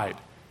already lied.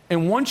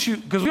 And once you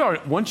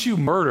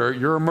murder,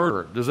 you're a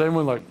murderer. Does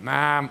anyone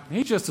nah,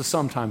 he's just a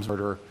sometimes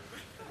murderer.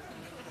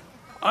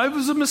 It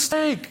was a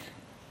mistake.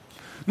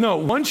 No,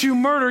 once you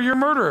murder, you're a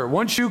murderer.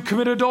 Once you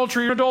commit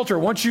adultery, you're an adulterer.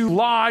 Once you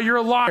lie, you're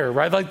a liar,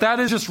 right? That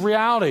is just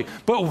reality.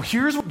 But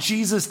here's what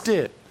Jesus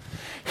did.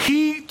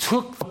 He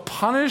took the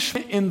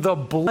punishment and the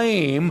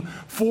blame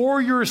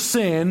for your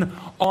sin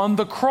on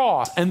the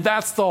cross. And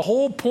that's the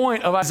whole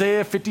point of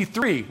Isaiah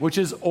 53, which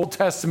is Old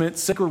Testament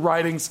sacred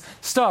writings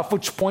stuff,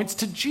 which points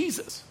to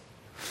Jesus.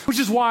 Which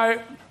is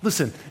why,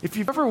 listen, if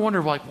you've ever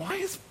wondered, like, why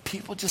is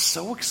people just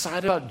so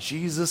excited about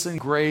Jesus and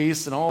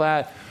grace and all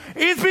that?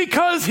 It's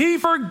because he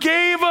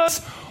forgave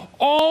us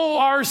all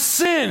our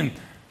sin.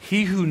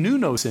 He who knew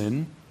no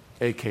sin,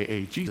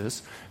 a.k.a.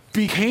 Jesus,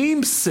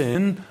 became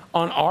sin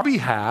on our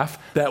behalf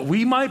that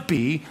we might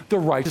be the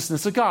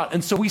righteousness of God.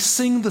 And so we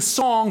sing the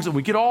songs and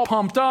we get all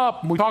pumped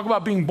up and we talk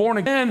about being born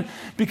again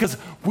because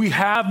we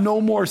have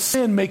no more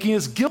sin making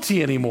us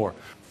guilty anymore.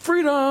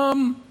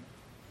 Freedom!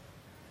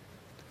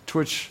 To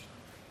which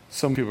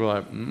some people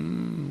are like,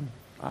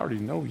 I already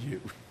know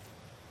you.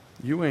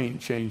 You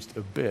ain't changed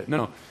a bit.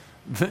 No,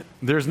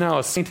 there's now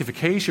a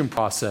sanctification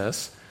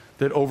process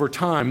that over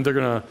time they're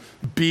going to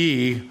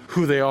be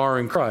who they are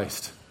in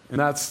Christ. And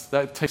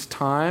that takes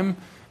time,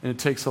 and it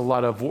takes a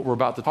lot of what we're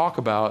about to talk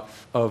about,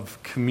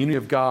 of community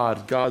of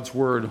God, God's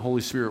Word, and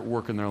Holy Spirit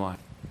work in their life.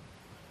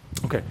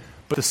 Okay,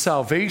 but the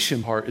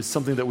salvation part is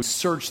something that we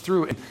search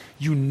through, and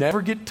you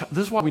never get,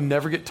 this is why we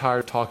never get tired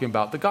of talking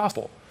about the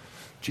gospel.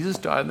 Jesus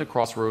died on the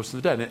cross, rose from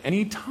the dead. And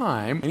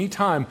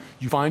anytime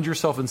you find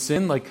yourself in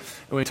sin, like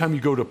anytime you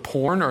go to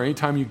porn or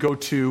anytime you go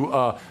to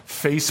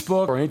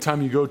Facebook or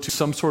anytime you go to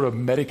some sort of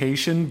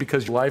medication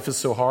because your life is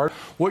so hard,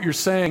 what you're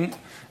saying,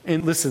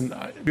 and listen,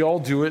 we all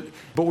do it,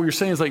 but what you're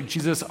saying is like,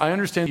 Jesus, I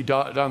understand you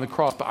died on the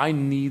cross, but I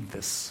need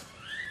this.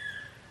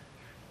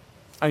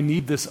 I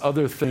need this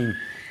other thing.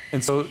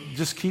 And so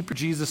just keep your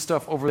Jesus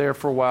stuff over there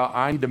for a while.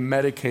 I need to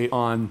medicate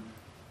on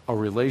a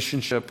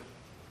relationship,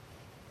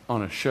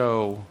 on a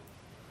show,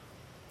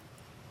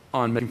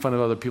 on making fun of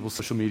other people's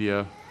social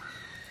media,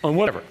 on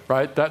whatever,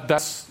 right?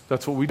 That's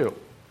what we do.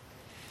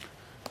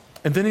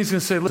 And then he's going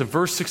to say, listen,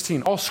 verse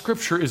 16, all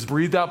scripture is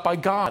breathed out by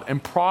God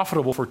and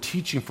profitable for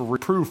teaching, for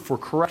reproof, for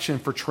correction,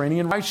 for training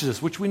in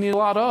righteousness, which we need a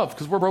lot of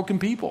because we're broken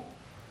people.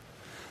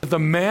 That the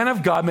man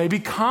of God may be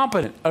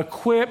competent,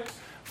 equipped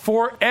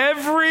for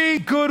every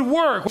good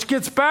work, which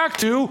gets back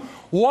to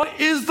what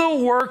is the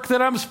work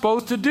that I'm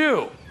supposed to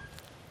do?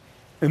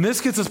 And this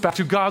gets us back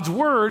to God's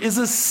word is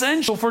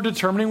essential for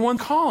determining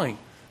one's calling.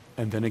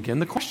 And then again,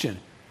 the question,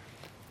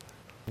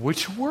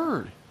 which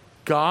word?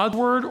 God's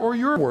word or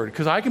your word?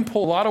 Because I can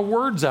pull a lot of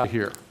words out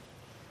here.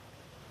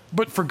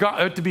 But for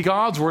God to be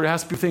God's word, it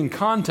has to be within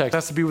context. It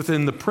has to be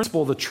within the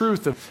principle, the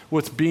truth of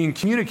what's being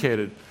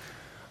communicated.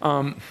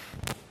 Can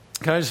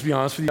I just be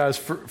honest with you guys?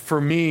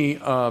 For me,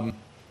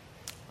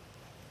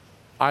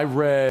 I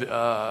read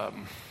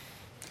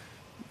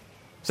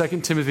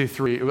 2 Timothy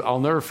 3. I'll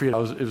never forget.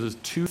 It was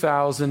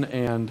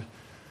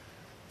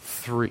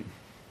 2003.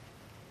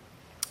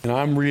 And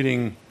I'm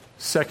reading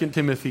 2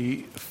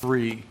 Timothy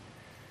 3,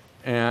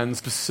 and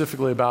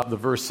specifically about the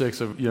verse 6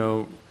 of,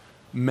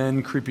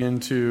 men creeping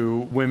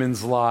into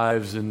women's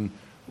lives and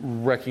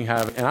wreaking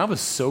havoc. And I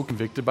was so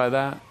convicted by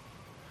that. I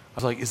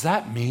was like, is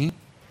that me?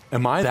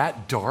 Am I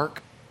that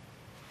dark?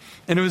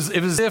 And it was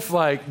as if,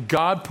 like,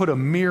 God put a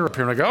mirror up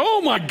here, and I go, oh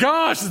my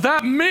gosh, is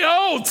that me?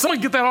 Oh, someone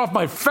get that off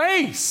my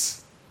face.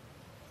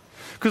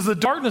 Because the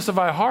darkness of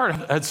my heart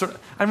had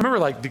I remember,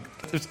 like,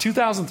 it was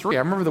 2003. I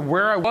remember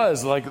where I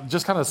was, like,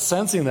 just kind of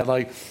sensing that,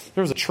 like,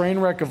 there was a train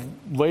wreck of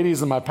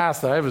ladies in my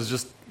past that I was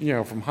just,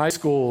 from high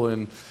school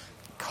and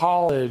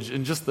college,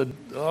 and just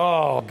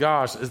oh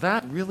gosh, is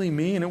that really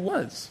me? And it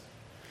was.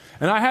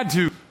 And I had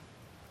to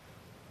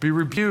be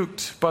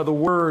rebuked by the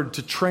word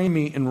to train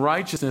me in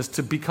righteousness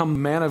to become the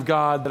man of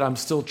God that I'm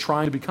still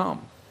trying to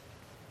become.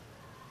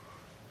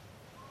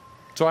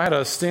 So I had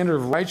a standard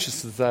of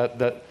righteousness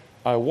that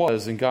I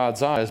was in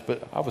God's eyes,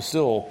 but I was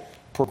still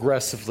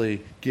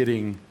progressively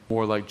getting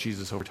more like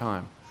Jesus over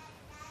time.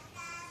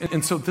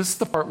 And so this is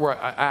the part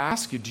where I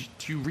ask you, do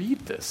you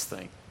read this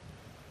thing?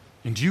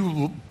 And do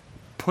you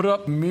put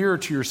up a mirror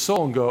to your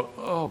soul and go,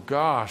 oh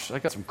gosh, I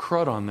got some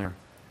crud on there?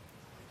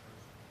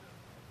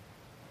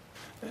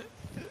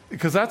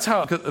 Because that's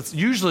how, because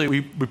usually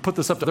we put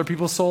this up to other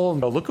people's soul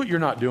and go, look what you're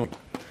not doing.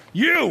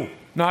 You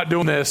not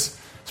doing this,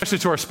 especially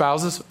to our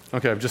spouses.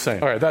 Okay, I'm just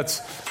saying. All right,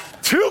 that's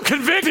too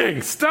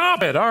convicting.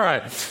 Stop it. All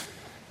right.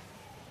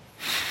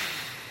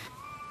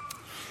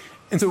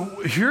 And so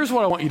here's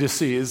what I want you to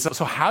see is,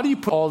 so how do you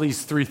put all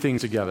these three things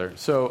together?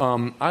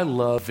 So I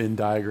love Venn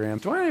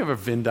diagrams. Do I have a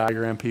Venn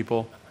diagram,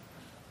 people?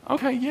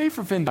 Okay, yay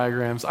for Venn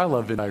diagrams. I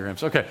love Venn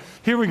diagrams. Okay,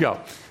 here we go.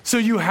 So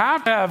you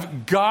have to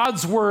have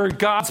God's word,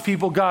 God's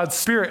people, God's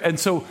spirit. And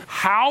so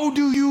how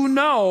do you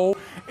know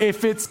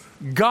if it's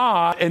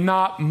God and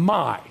not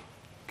my?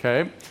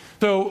 Okay,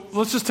 so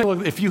let's just take a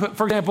look. If you,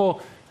 for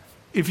example,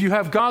 if you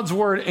have God's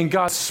word and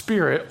God's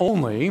spirit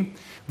only,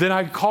 then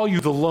I'd call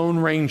you the Lone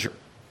Ranger.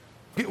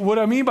 What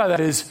I mean by that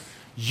is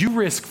you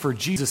risk for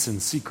Jesus in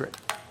secret.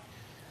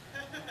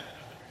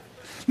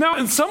 Now,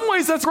 in some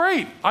ways, that's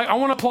great. I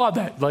want to applaud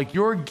that. Like,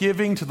 you're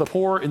giving to the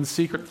poor in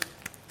secret.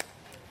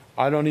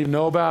 I don't even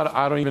know about it.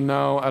 I don't even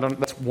know.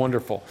 That's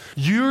wonderful.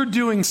 You're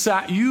doing,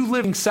 you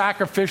living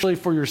sacrificially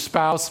for your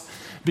spouse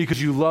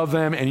because you love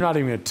them and you're not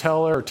even going to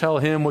tell her or tell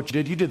him what you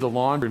did. You did the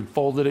laundry and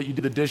folded it. You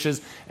did the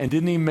dishes and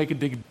didn't even make a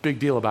big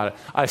deal about it.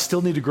 I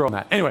still need to grow on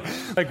that. Anyway,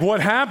 like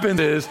what happened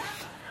is,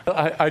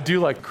 I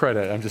do like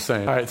credit. I'm just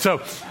saying. All right,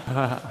 so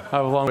I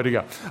have a long way to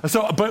go.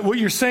 So, but what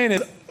you're saying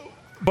is,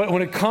 but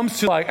when it comes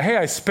to like, hey,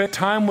 I spent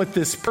time with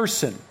this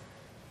person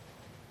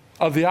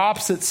of the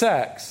opposite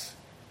sex,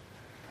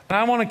 and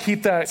I want to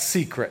keep that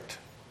secret.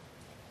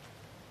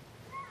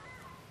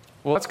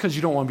 Well, that's because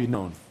you don't want to be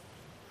known.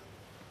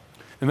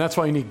 And that's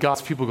why you need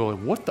God's people to go,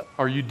 like, what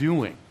are you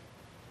doing?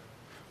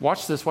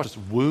 Watch this.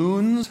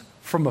 Wounds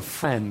from a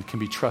friend can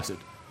be trusted,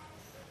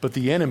 but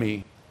the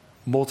enemy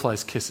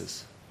multiplies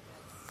kisses.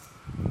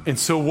 And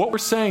so what we're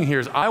saying here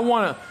is I'm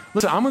going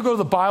to go to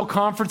the Bible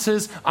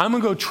conferences. I'm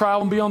going to go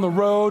travel and be on the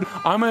road.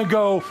 I'm going to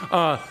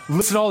go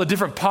listen to all the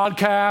different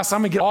podcasts.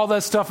 I'm going to get all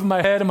that stuff in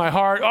my head and my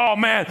heart. Oh,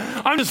 man,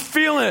 I'm just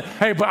feeling it.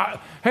 Hey, why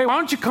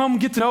don't you come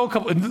get to know a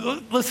couple?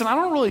 Listen, I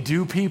don't really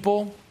do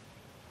people.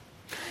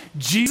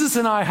 Jesus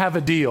and I have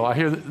a deal. I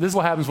hear this is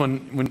what happens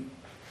when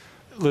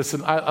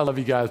listen, I love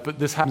you guys, but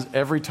this happens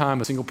every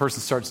time a single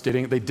person starts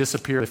dating. They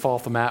disappear. They fall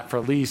off the map for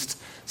at least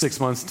 6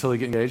 months until they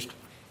get engaged.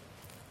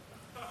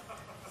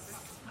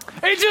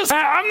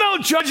 I'm no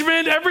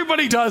judgment.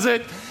 Everybody does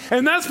it.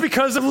 And that's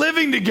because of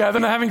living together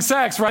and having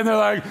sex, right? And they're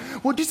like,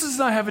 well, Jesus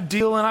and I have a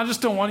deal, and I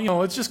just don't want,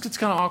 it's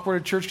kind of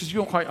awkward at church because you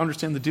don't quite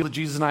understand the deal that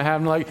Jesus and I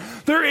have. And like,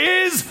 there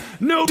is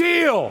no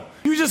deal.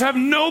 You just have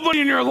nobody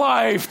in your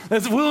life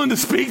that's willing to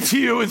speak to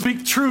you and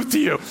speak truth to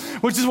you,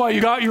 which is why you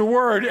got your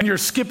word and you're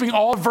skipping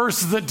all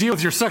verses that deal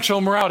with your sexual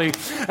immorality.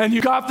 And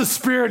you got the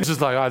Spirit. It's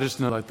just like, I just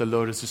know like the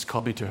Lord has just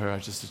called me to her. I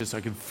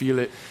can feel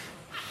it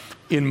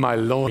in my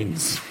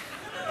loins.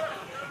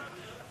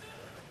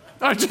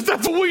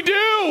 That's what we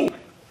do.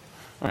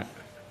 All right.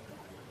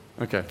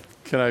 Okay.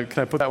 Can I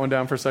put that one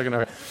down for a second?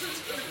 All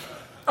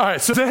right.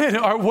 So then,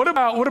 what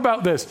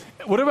about this?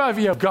 What about if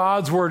you have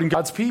God's word and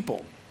God's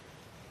people?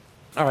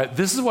 All right.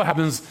 This is what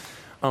happens.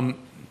 And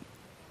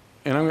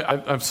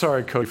I'm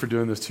sorry, Cody, for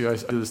doing this to you. I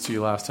did this to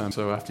you last time,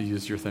 so I have to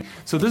use your thing.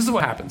 So this is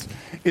what happens: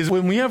 is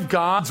when we have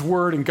God's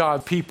word and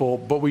God's people,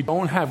 but we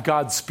don't have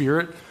God's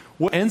Spirit.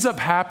 What ends up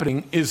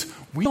happening is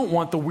we don't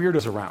want the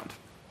weirdos around.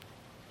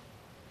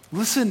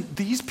 Listen,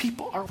 these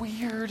people are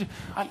weird.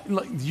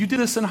 You did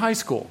this in high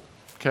school,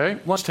 okay?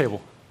 Lunch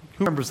table.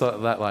 Who remembers that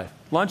life?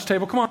 Lunch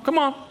table, come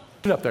on.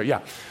 Get up there,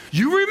 yeah.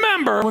 You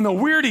remember when the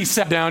weirdy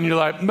sat down and you're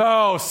like,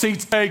 no,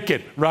 seat's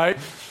taken, right?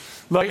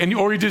 Or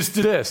you just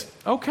did this.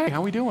 Okay,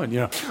 how we doing?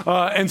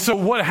 And so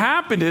what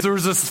happened is there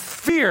was this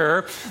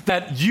fear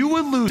that you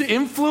would lose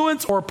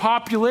influence or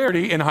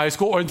popularity in high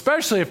school, or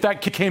especially if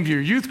that kid came to your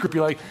youth group,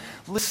 you're like,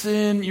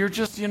 listen, you're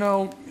just,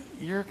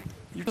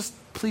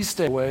 please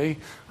stay away.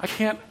 I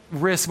can't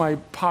risk my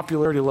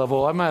popularity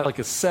level. I'm at like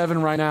a 7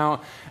 right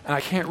now, and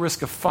I can't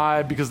risk a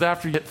 5 because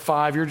after you get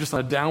 5, you're just on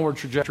a downward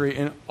trajectory,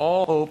 and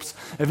all hopes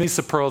of any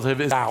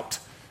superlative is out.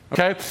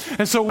 Okay?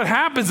 And so what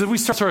happens is we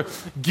start sort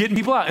of getting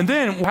people out. And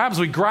then what happens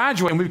is we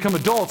graduate and we become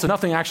adults, and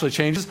nothing actually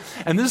changes.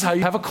 And this is how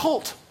you have a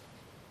cult.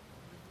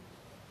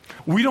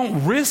 We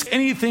don't risk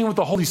anything with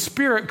the Holy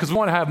Spirit because we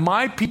want to have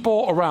my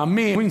people around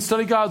me. We can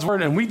study God's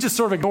word, and we just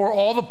sort of ignore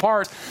all the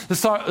parts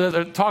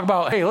that talk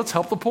about, hey, let's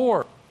help the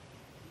poor.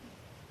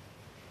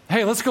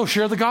 Hey, let's go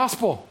share the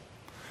gospel.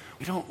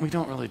 We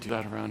don't really do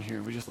that around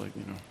here. We just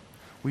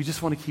we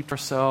just want to keep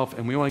ourselves,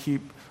 and we want to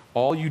keep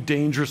all you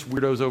dangerous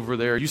weirdos over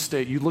there.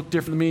 You look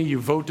different than me. You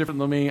vote different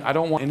than me. I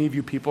don't want any of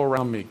you people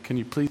around me. Can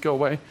you please go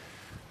away?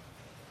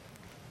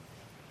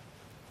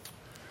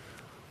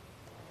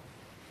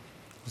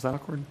 Was that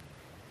awkward?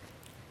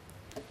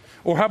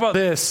 Or how about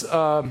this?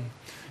 What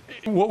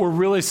we're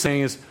really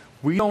saying is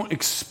we don't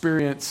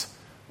experience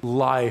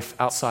life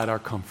outside our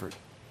comfort.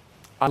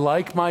 I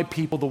like my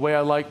people the way I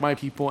like my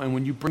people, and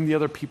when you bring the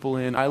other people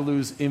in, I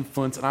lose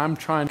influence, and I'm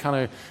trying to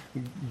kind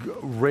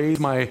of raise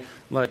my,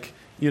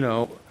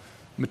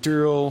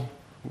 material,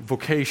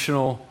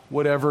 vocational,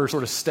 whatever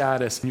sort of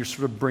status, and you're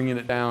sort of bringing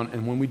it down.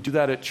 And when we do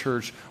that at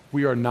church,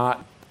 we are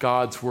not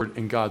God's word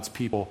and God's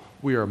people.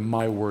 We are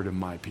my word and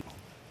my people.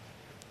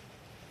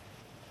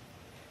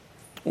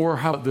 Or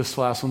how about this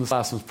last one? This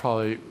last one's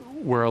probably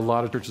where a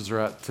lot of churches are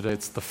at today.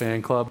 It's the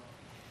fan club.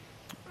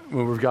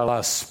 When we've got a lot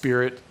of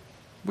spirit.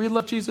 We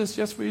love Jesus.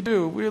 Yes, we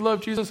do. We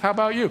love Jesus. How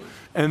about you?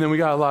 And then we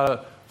got a lot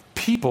of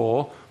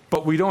people,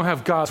 but we don't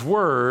have God's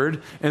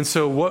word. And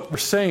so what we're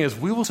saying is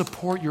we will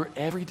support your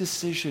every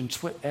decision.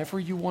 Just whatever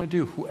you want to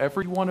do.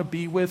 Whoever you want to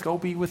be with, go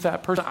be with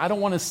that person. I don't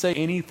want to say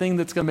anything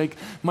that's going to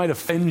might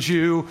offend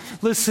you.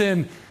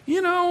 Listen,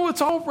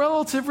 it's all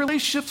relative.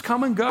 Relationships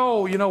come and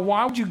go.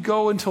 Why would you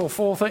go into a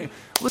full thing?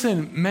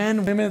 Listen,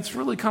 men, women, it's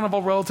really kind of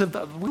all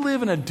relative. We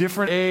live in a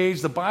different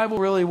age. The Bible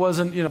really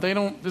wasn't,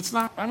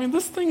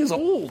 this thing is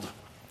old.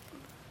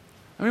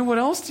 What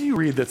else do you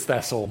read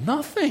that's old?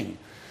 Nothing.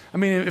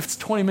 If it's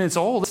 20 minutes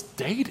old, it's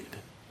dated.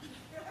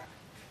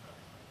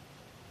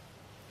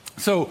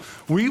 So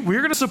we're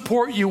going to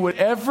support you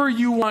whatever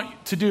you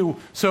want to do.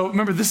 So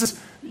remember, this is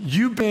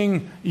you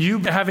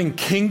having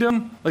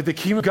kingdom, like the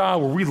kingdom of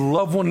God, where we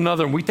love one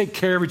another and we take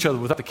care of each other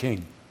without the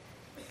king.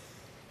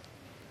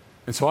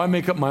 And so I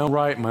make up my own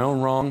right, my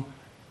own wrong,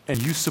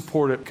 and you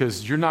support it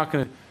because you're not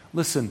going to,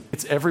 listen,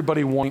 it's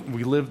everybody wanting,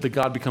 we live that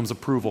God becomes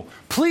approval.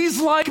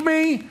 Please like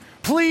me.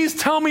 Please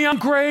tell me I'm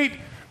great.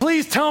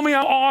 Please tell me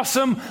I'm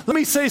awesome. Let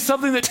me say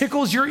something that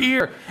tickles your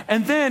ear.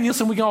 And then,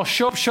 listen, we can all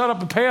show up, shut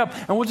up, and pay up,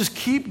 and we'll just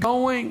keep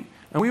going.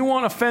 And we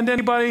won't offend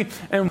anybody.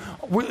 And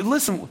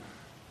listen,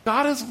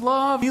 God is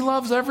love. He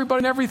loves everybody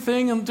and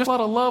everything, and just a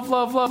lot of love,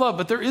 love, love, love.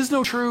 But there is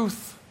no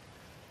truth.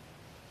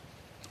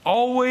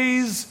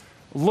 Always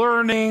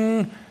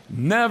learning,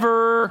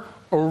 never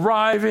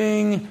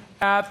arriving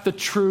at the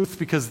truth,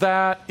 because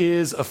that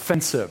is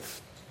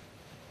offensive.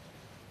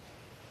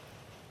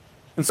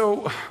 And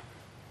so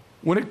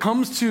when it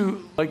comes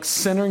to like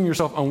centering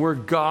yourself on where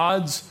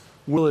God's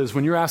will is,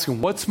 when you're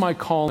asking, what's my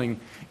calling?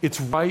 It's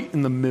right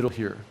in the middle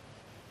here.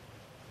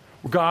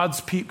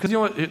 God's people, because you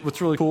know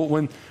what's really cool?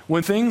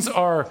 When things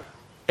are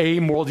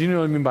amoral, do you know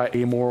what I mean by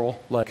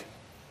amoral? Like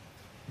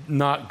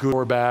not good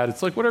or bad.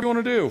 It's like whatever you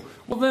want to do.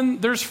 Well, then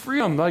there's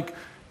freedom. Like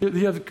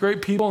you have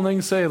great people and they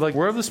can say, like,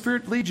 wherever the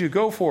Spirit leads you,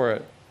 go for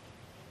it.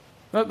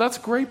 That's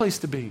a great place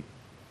to be.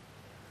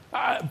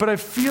 But I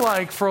feel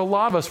like for a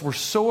lot of us, we're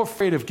so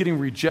afraid of getting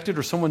rejected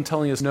or someone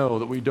telling us no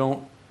that we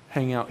don't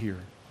hang out here.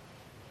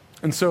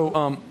 And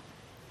so,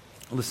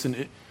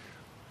 listen,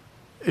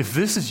 if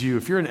this is you,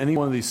 if you're in any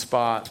one of these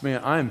spots,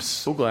 man, I am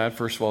so glad,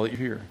 first of all, that you're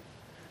here.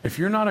 If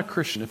you're not a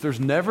Christian, if there's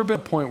never been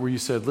a point where you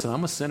said, listen,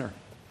 I'm a sinner.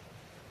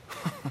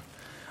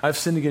 I've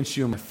sinned against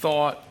you in my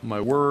thought, my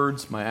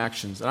words, my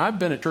actions. And I've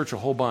been at church a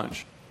whole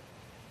bunch.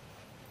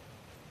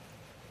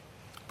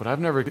 But I've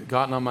never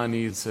gotten on my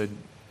knees and said,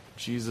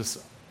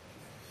 Jesus,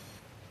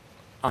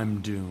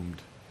 I'm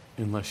doomed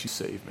unless you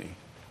save me.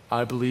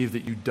 I believe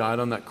that you died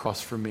on that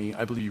cross for me.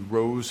 I believe you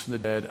rose from the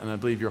dead, and I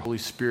believe your Holy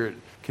Spirit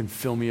can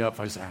fill me up if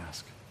I just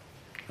ask.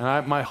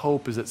 And my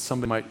hope is that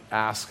somebody might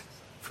ask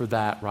for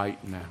that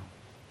right now.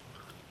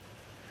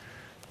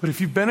 But if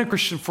you've been a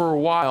Christian for a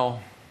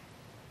while,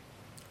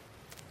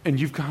 and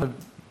you've kind of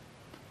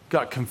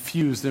got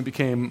confused and it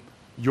became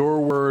your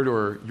word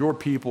or your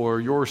people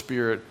or your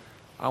spirit,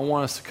 I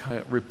want us to kind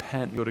of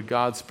repent and go to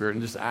God's Spirit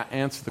and just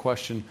answer the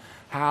question,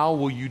 how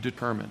will you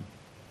determine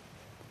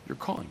your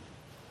calling?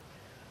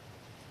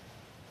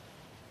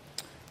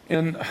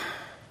 And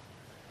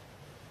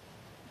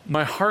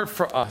my heart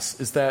for us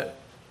is that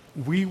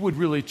we would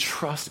really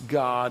trust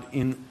God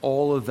in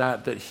all of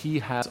that He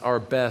has our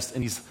best,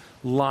 and He's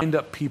lined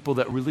up people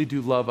that really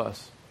do love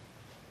us.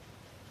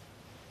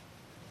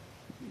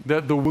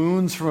 That the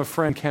wounds from a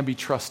friend can be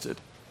trusted.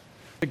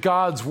 That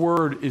God's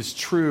word is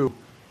true.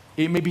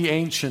 It may be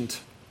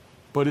ancient,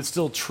 but it's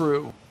still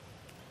true.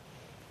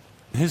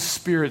 His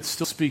Spirit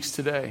still speaks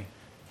today,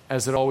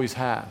 as it always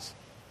has.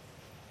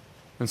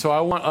 And so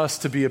I want us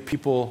to be a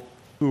people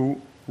who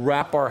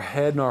wrap our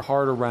head and our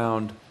heart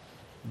around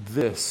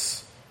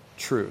this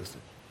truth.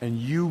 And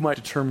you might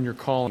determine your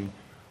calling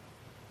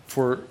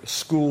for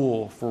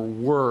school, for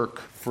work,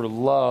 for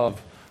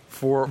love,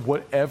 for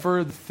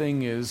whatever the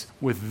thing is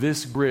with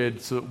this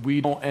grid, so that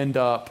we don't end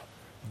up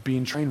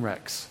being train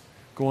wrecks.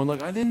 Going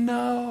like, I didn't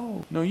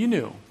know. No, you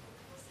knew.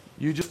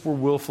 You just were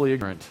willfully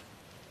ignorant.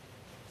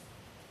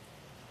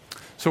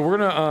 So we're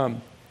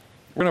gonna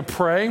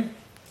pray, and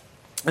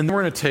then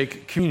we're gonna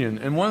take communion.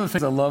 And one of the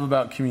things I love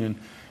about communion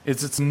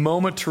is it's a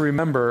moment to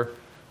remember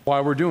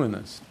why we're doing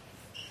this,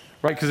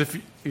 right? Because if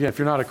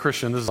you're not a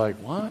Christian, this is like,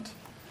 what?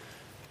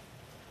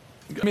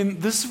 I mean,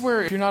 this is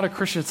where if you're not a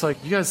Christian, it's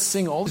like you guys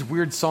sing all these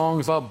weird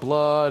songs about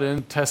blood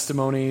and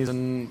testimonies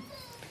and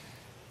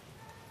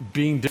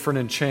being different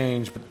and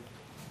change, but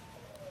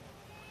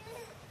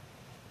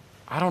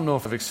I don't know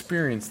if I've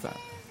experienced that.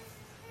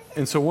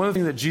 And so one of the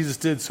things that Jesus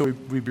did so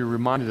we'd be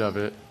reminded of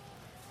it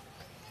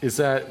is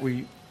that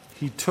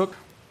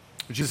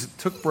Jesus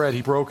took bread,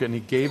 he broke it, and he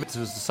gave it to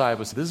his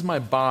disciples. He said, this is my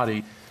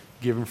body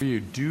given for you.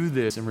 Do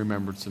this in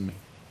remembrance of me.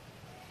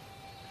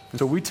 And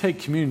so we take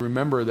communion,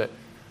 remember that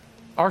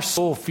our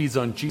soul feeds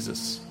on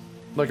Jesus,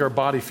 like our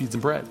body feeds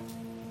on bread.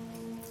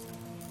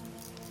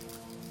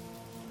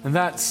 And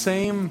that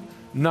same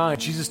night,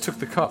 Jesus took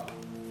the cup.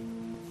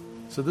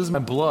 So this is my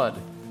blood,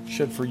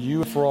 shed for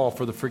you and for all,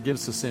 for the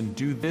forgiveness of sin.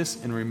 Do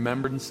this in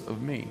remembrance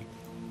of me.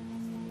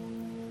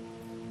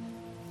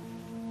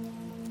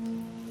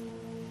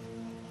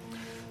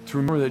 To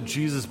remember that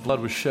Jesus'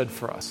 blood was shed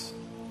for us.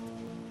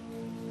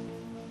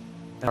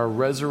 And our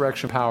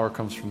resurrection power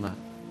comes from that.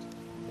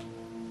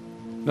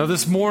 Now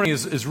this morning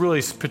is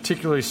really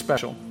particularly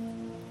special.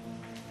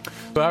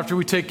 So after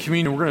we take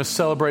communion, we're going to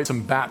celebrate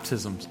some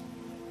baptisms.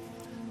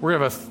 We're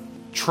going to have a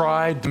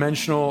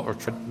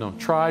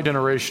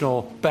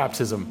tri-generational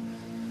baptism.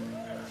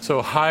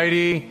 So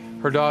Heidi,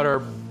 her daughter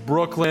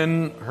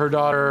Brooklyn, her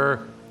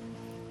daughter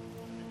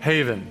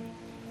Haven.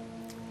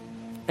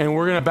 And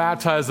we're going to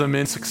baptize them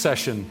in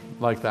succession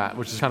like that,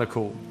 which is kind of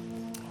cool.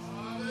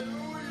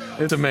 Hallelujah.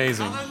 It's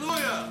amazing.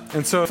 Hallelujah.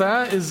 And so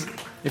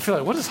if you're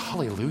like, what does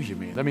hallelujah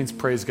mean? That means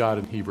praise God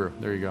in Hebrew.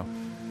 There you go.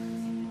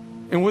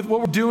 And what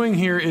we're doing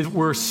here is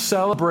we're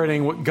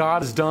celebrating what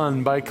God has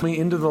done by coming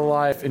into the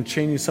life and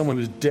changing someone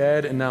who's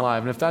dead and now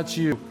alive. And if that's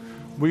you,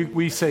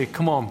 we say,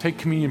 come on, take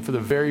communion for the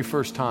very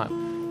first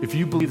time. If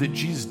you believe that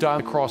Jesus died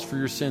on the cross for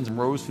your sins and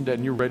rose from dead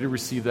and you're ready to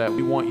receive that,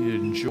 we want you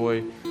to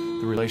enjoy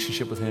the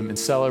relationship with him and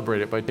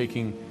celebrate it by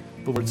taking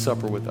the Lord's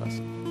Supper with us.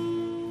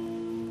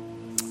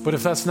 But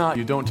if that's not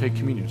you, don't take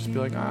communion. Just be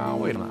like,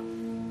 wait a minute.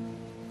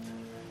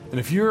 And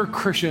if you're a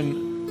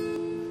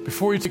Christian,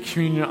 before you take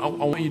communion, I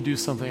want you to do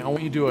something. I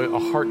want you to do a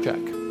heart check.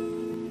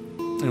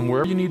 And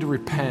wherever you need to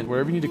repent,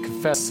 wherever you need to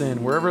confess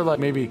sin, wherever like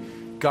maybe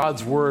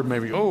God's word,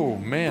 maybe, oh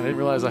man, I didn't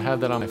realize I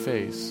had that on my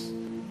face.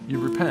 You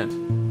repent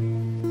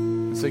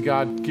and say,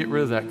 God, get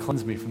rid of that.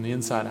 Cleanse me from the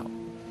inside out.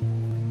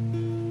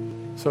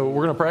 So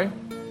we're going to pray.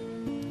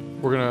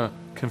 We're going to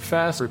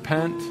confess,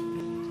 repent.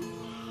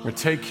 We're going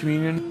to take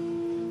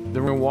communion.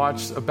 Then we're going to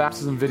watch a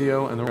baptism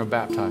video, and then we're going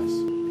to baptize.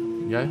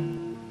 Okay?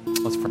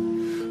 Let's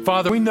pray.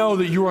 Father, we know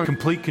that you are in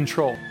complete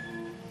control.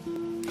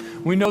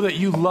 We know that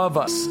you love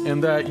us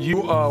and that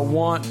you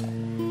want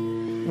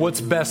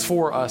what's best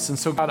for us. And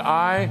so, God,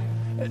 I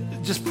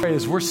just pray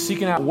as we're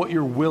seeking out what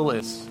your will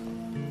is,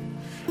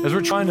 as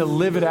we're trying to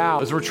live it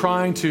out, as we're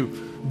trying to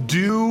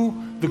do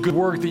the good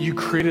work that you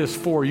created us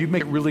for, you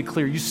make it really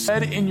clear. You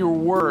said in your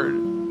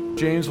word,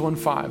 James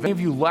 1:5, if any of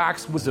you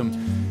lacks wisdom,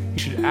 you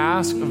should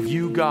ask of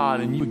you,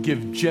 God, and you would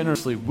give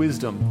generously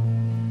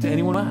wisdom to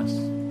anyone who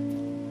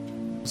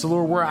asks. So,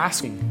 Lord, we're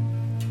asking.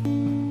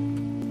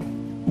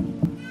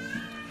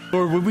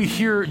 Lord, would we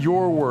hear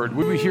your word?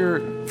 Would we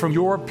hear from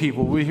your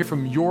people? Would we hear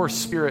from your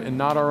spirit and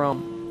not our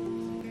own?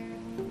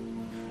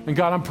 And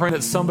God, I'm praying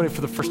that somebody for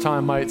the first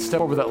time might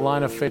step over that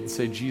line of faith and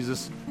say,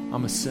 Jesus,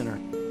 I'm a sinner.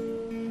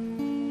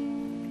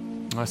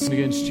 I sin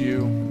against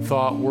you,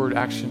 thought, word,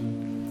 action.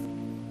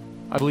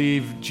 I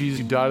believe, Jesus,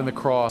 you died on the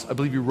cross. I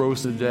believe you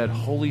rose to the dead.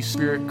 Holy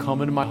Spirit,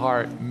 come into my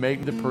heart. Make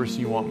me the person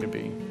you want me to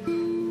be.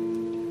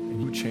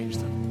 And you change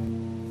them.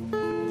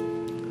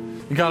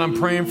 And God, I'm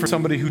praying for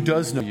somebody who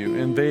does know you,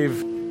 and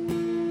they've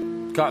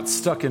got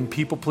stuck in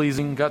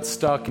people-pleasing, got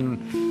stuck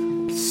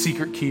in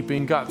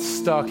secret-keeping, got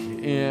stuck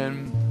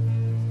in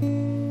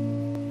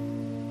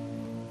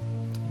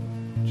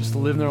just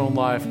living their own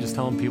life and just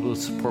telling people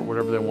to support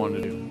whatever they want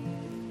to do.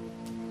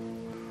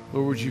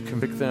 Lord, would you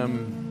convict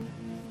them?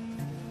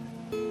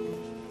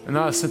 And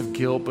not a sense of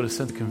guilt, but a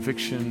sense of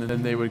conviction, and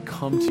then they would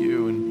come to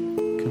you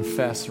and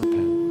confess and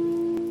repent.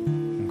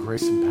 In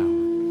grace and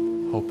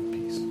power, hope and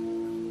peace.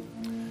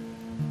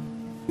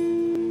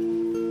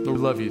 Lord,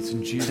 we love you. It's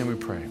in Jesus' name we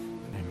pray.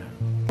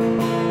 Amen.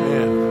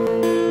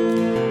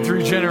 Man,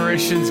 3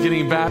 generations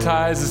getting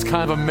baptized is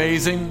kind of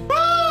amazing.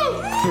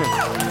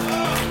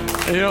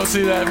 You don't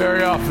see that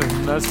very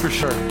often, that's for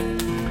sure.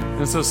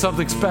 And so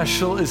something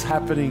special is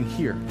happening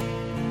here.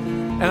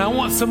 And I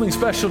want something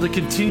special to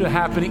continue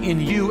happening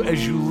in you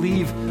as you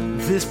leave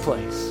this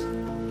place.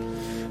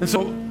 And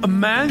so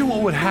imagine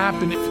what would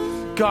happen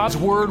if God's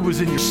word was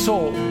in your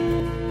soul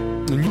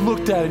and you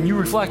looked at it and you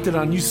reflected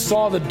on it, you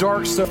saw the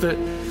dark stuff that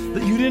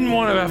you didn't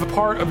want to have a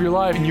part of your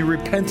life, and you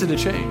repented to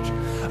change.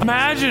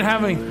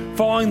 Imagine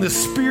following the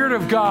Spirit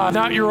of God,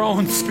 not your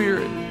own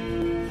spirit.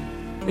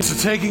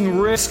 It's taking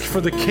risk for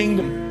the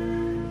kingdom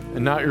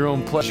and not your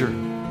own pleasure.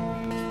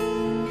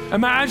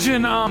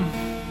 Imagine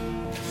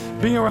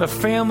being around a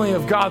family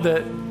of God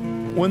that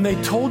when they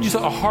told you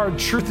a hard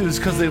truth, it was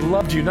because they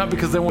loved you, not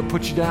because they want to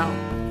put you down.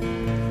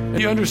 And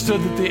you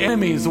understood that the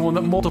enemy is the one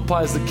that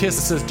multiplies the kiss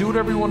and says, do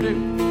whatever you want to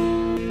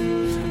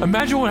do.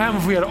 Imagine what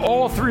happened if we had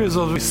all 3 of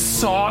those. We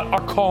sought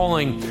our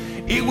calling.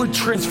 It would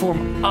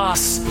transform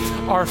us,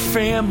 our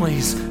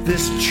families,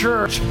 this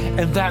church,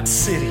 and that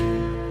city.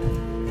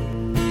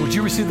 Would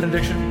you receive the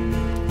benediction?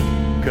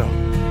 Go.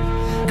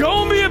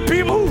 Go and be a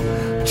people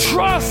who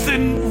trust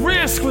and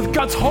risk with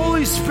God's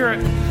Holy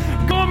Spirit.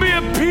 Go and be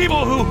a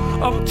people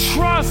who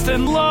trust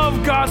and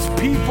love God's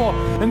people.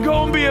 And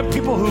go and be a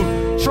people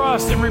who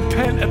trust and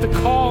repent at the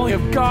calling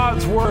of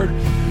God's word.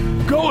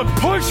 Go and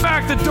push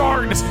back the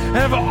darkness and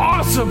have an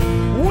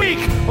awesome week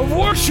of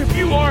worship.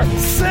 You are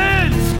sent.